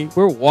with me.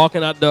 We're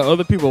walking out the door.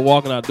 Other people are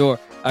walking out the door.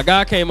 A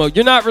guy came up.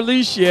 You're not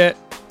released yet.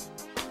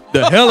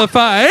 The hell if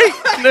I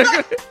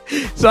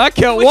ain't. So I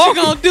kept walking. What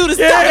you gonna do to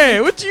stop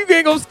me? What you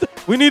ain't gonna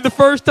we need the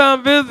first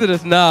time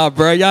visitors. Nah,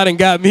 bro. Y'all done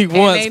got me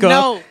once.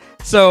 No.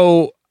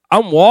 So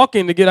I'm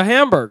walking to get a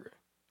hamburger.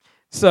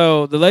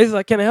 So the lady's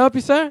like, can I help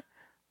you, sir?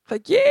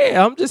 Like,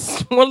 yeah, I'm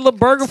just want a little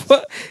burger.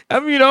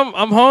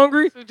 I'm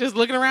hungry. So just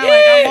looking around like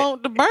I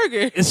want the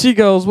burger. And she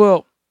goes,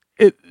 well,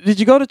 did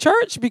you go to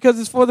church? Because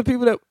it's for the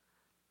people that.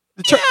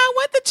 Yeah, I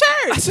went to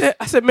church.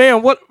 I said,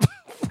 man, what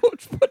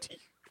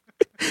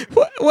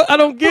I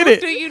don't get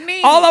it. What do you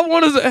need? All I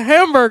want is a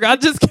hamburger. I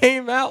just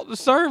came out the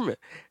sermon.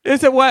 They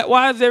said,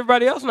 why is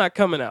everybody else not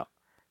coming out?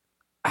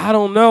 I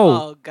don't know.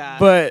 Oh, God.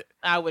 But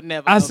I would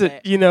never. I said,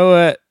 back. You know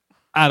what?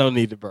 I don't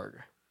need the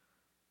burger.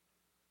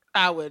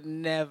 I would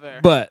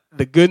never. But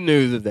the good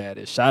news of that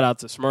is shout out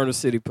to Smyrna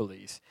City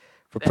Police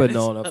for putting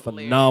on a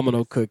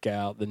phenomenal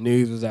cookout. The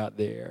news was out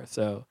there.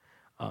 So,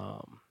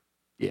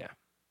 yeah.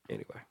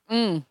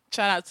 Anyway.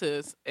 Shout out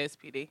to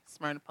SPD,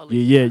 Smyrna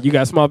Police. Yeah. You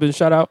got small business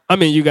shout out? I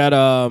mean, you got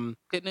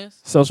good news?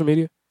 Social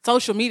media?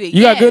 Social media,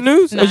 You got good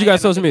news? Or you got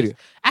social media?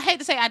 I hate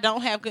to say I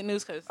don't have good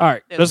news because. All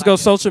right, let's go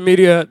social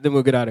media, then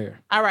we'll get out of here.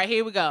 All right,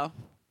 here we go.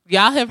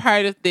 Y'all have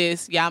heard of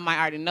this. Y'all might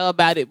already know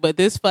about it, but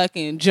this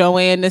fucking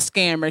Joanne the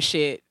Scammer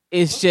shit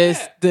is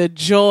just the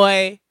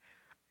joy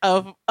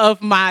of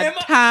my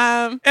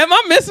time. Am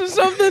I missing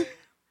something?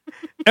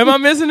 Am I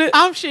missing it?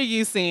 I'm sure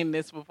you've seen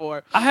this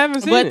before. I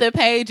haven't seen it. But the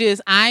page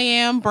is I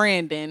am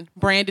Brandon.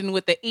 Brandon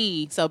with the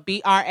E. So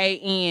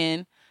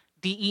BRANDEN.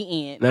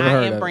 Never I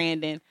heard am of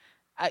Brandon.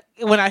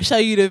 When I show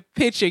you the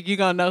picture, you're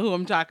going to know who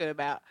I'm talking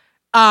about.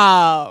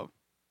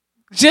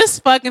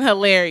 Just fucking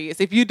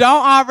hilarious. If you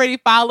don't already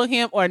follow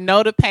him or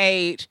know the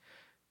page,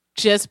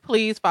 just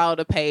please follow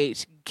the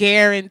page.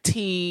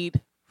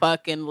 Guaranteed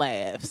fucking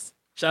laughs.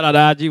 Shout out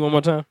to IG one more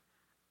time.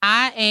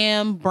 I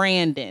am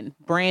Brandon.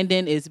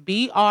 Brandon is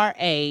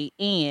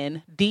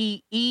BRANDEN.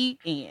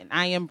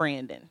 I am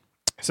Brandon.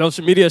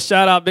 Social media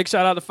shout out. Big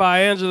shout out to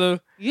Fiya Angela.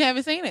 You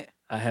haven't seen it?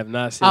 I have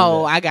not seen it.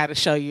 Oh, I got to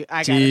show you.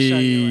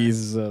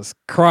 Jesus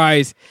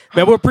Christ.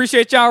 Man, we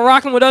appreciate y'all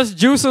rocking with us.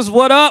 Juicers,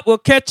 what up? We'll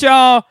catch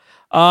y'all.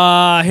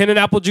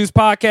 Henn&AppleJuice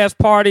podcast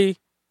party.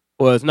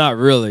 Well, it's not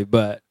really,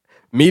 but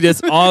meet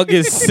us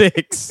August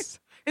 6th.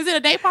 Is it a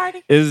day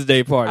party? It is a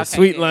day party. Okay,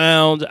 Sweet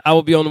Lounge. I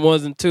will be on the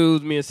ones and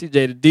twos. Me and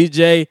CJ the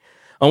DJ.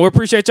 We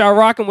appreciate y'all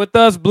rocking with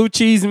us. Blue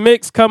Cheese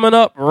Mix coming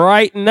up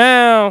right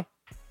now. You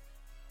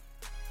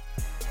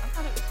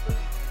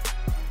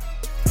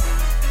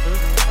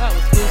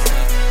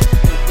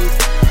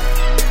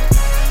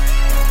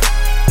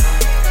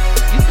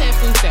said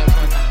food stamps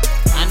one time.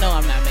 I know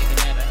I'm not making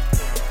that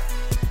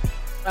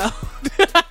up. Oh.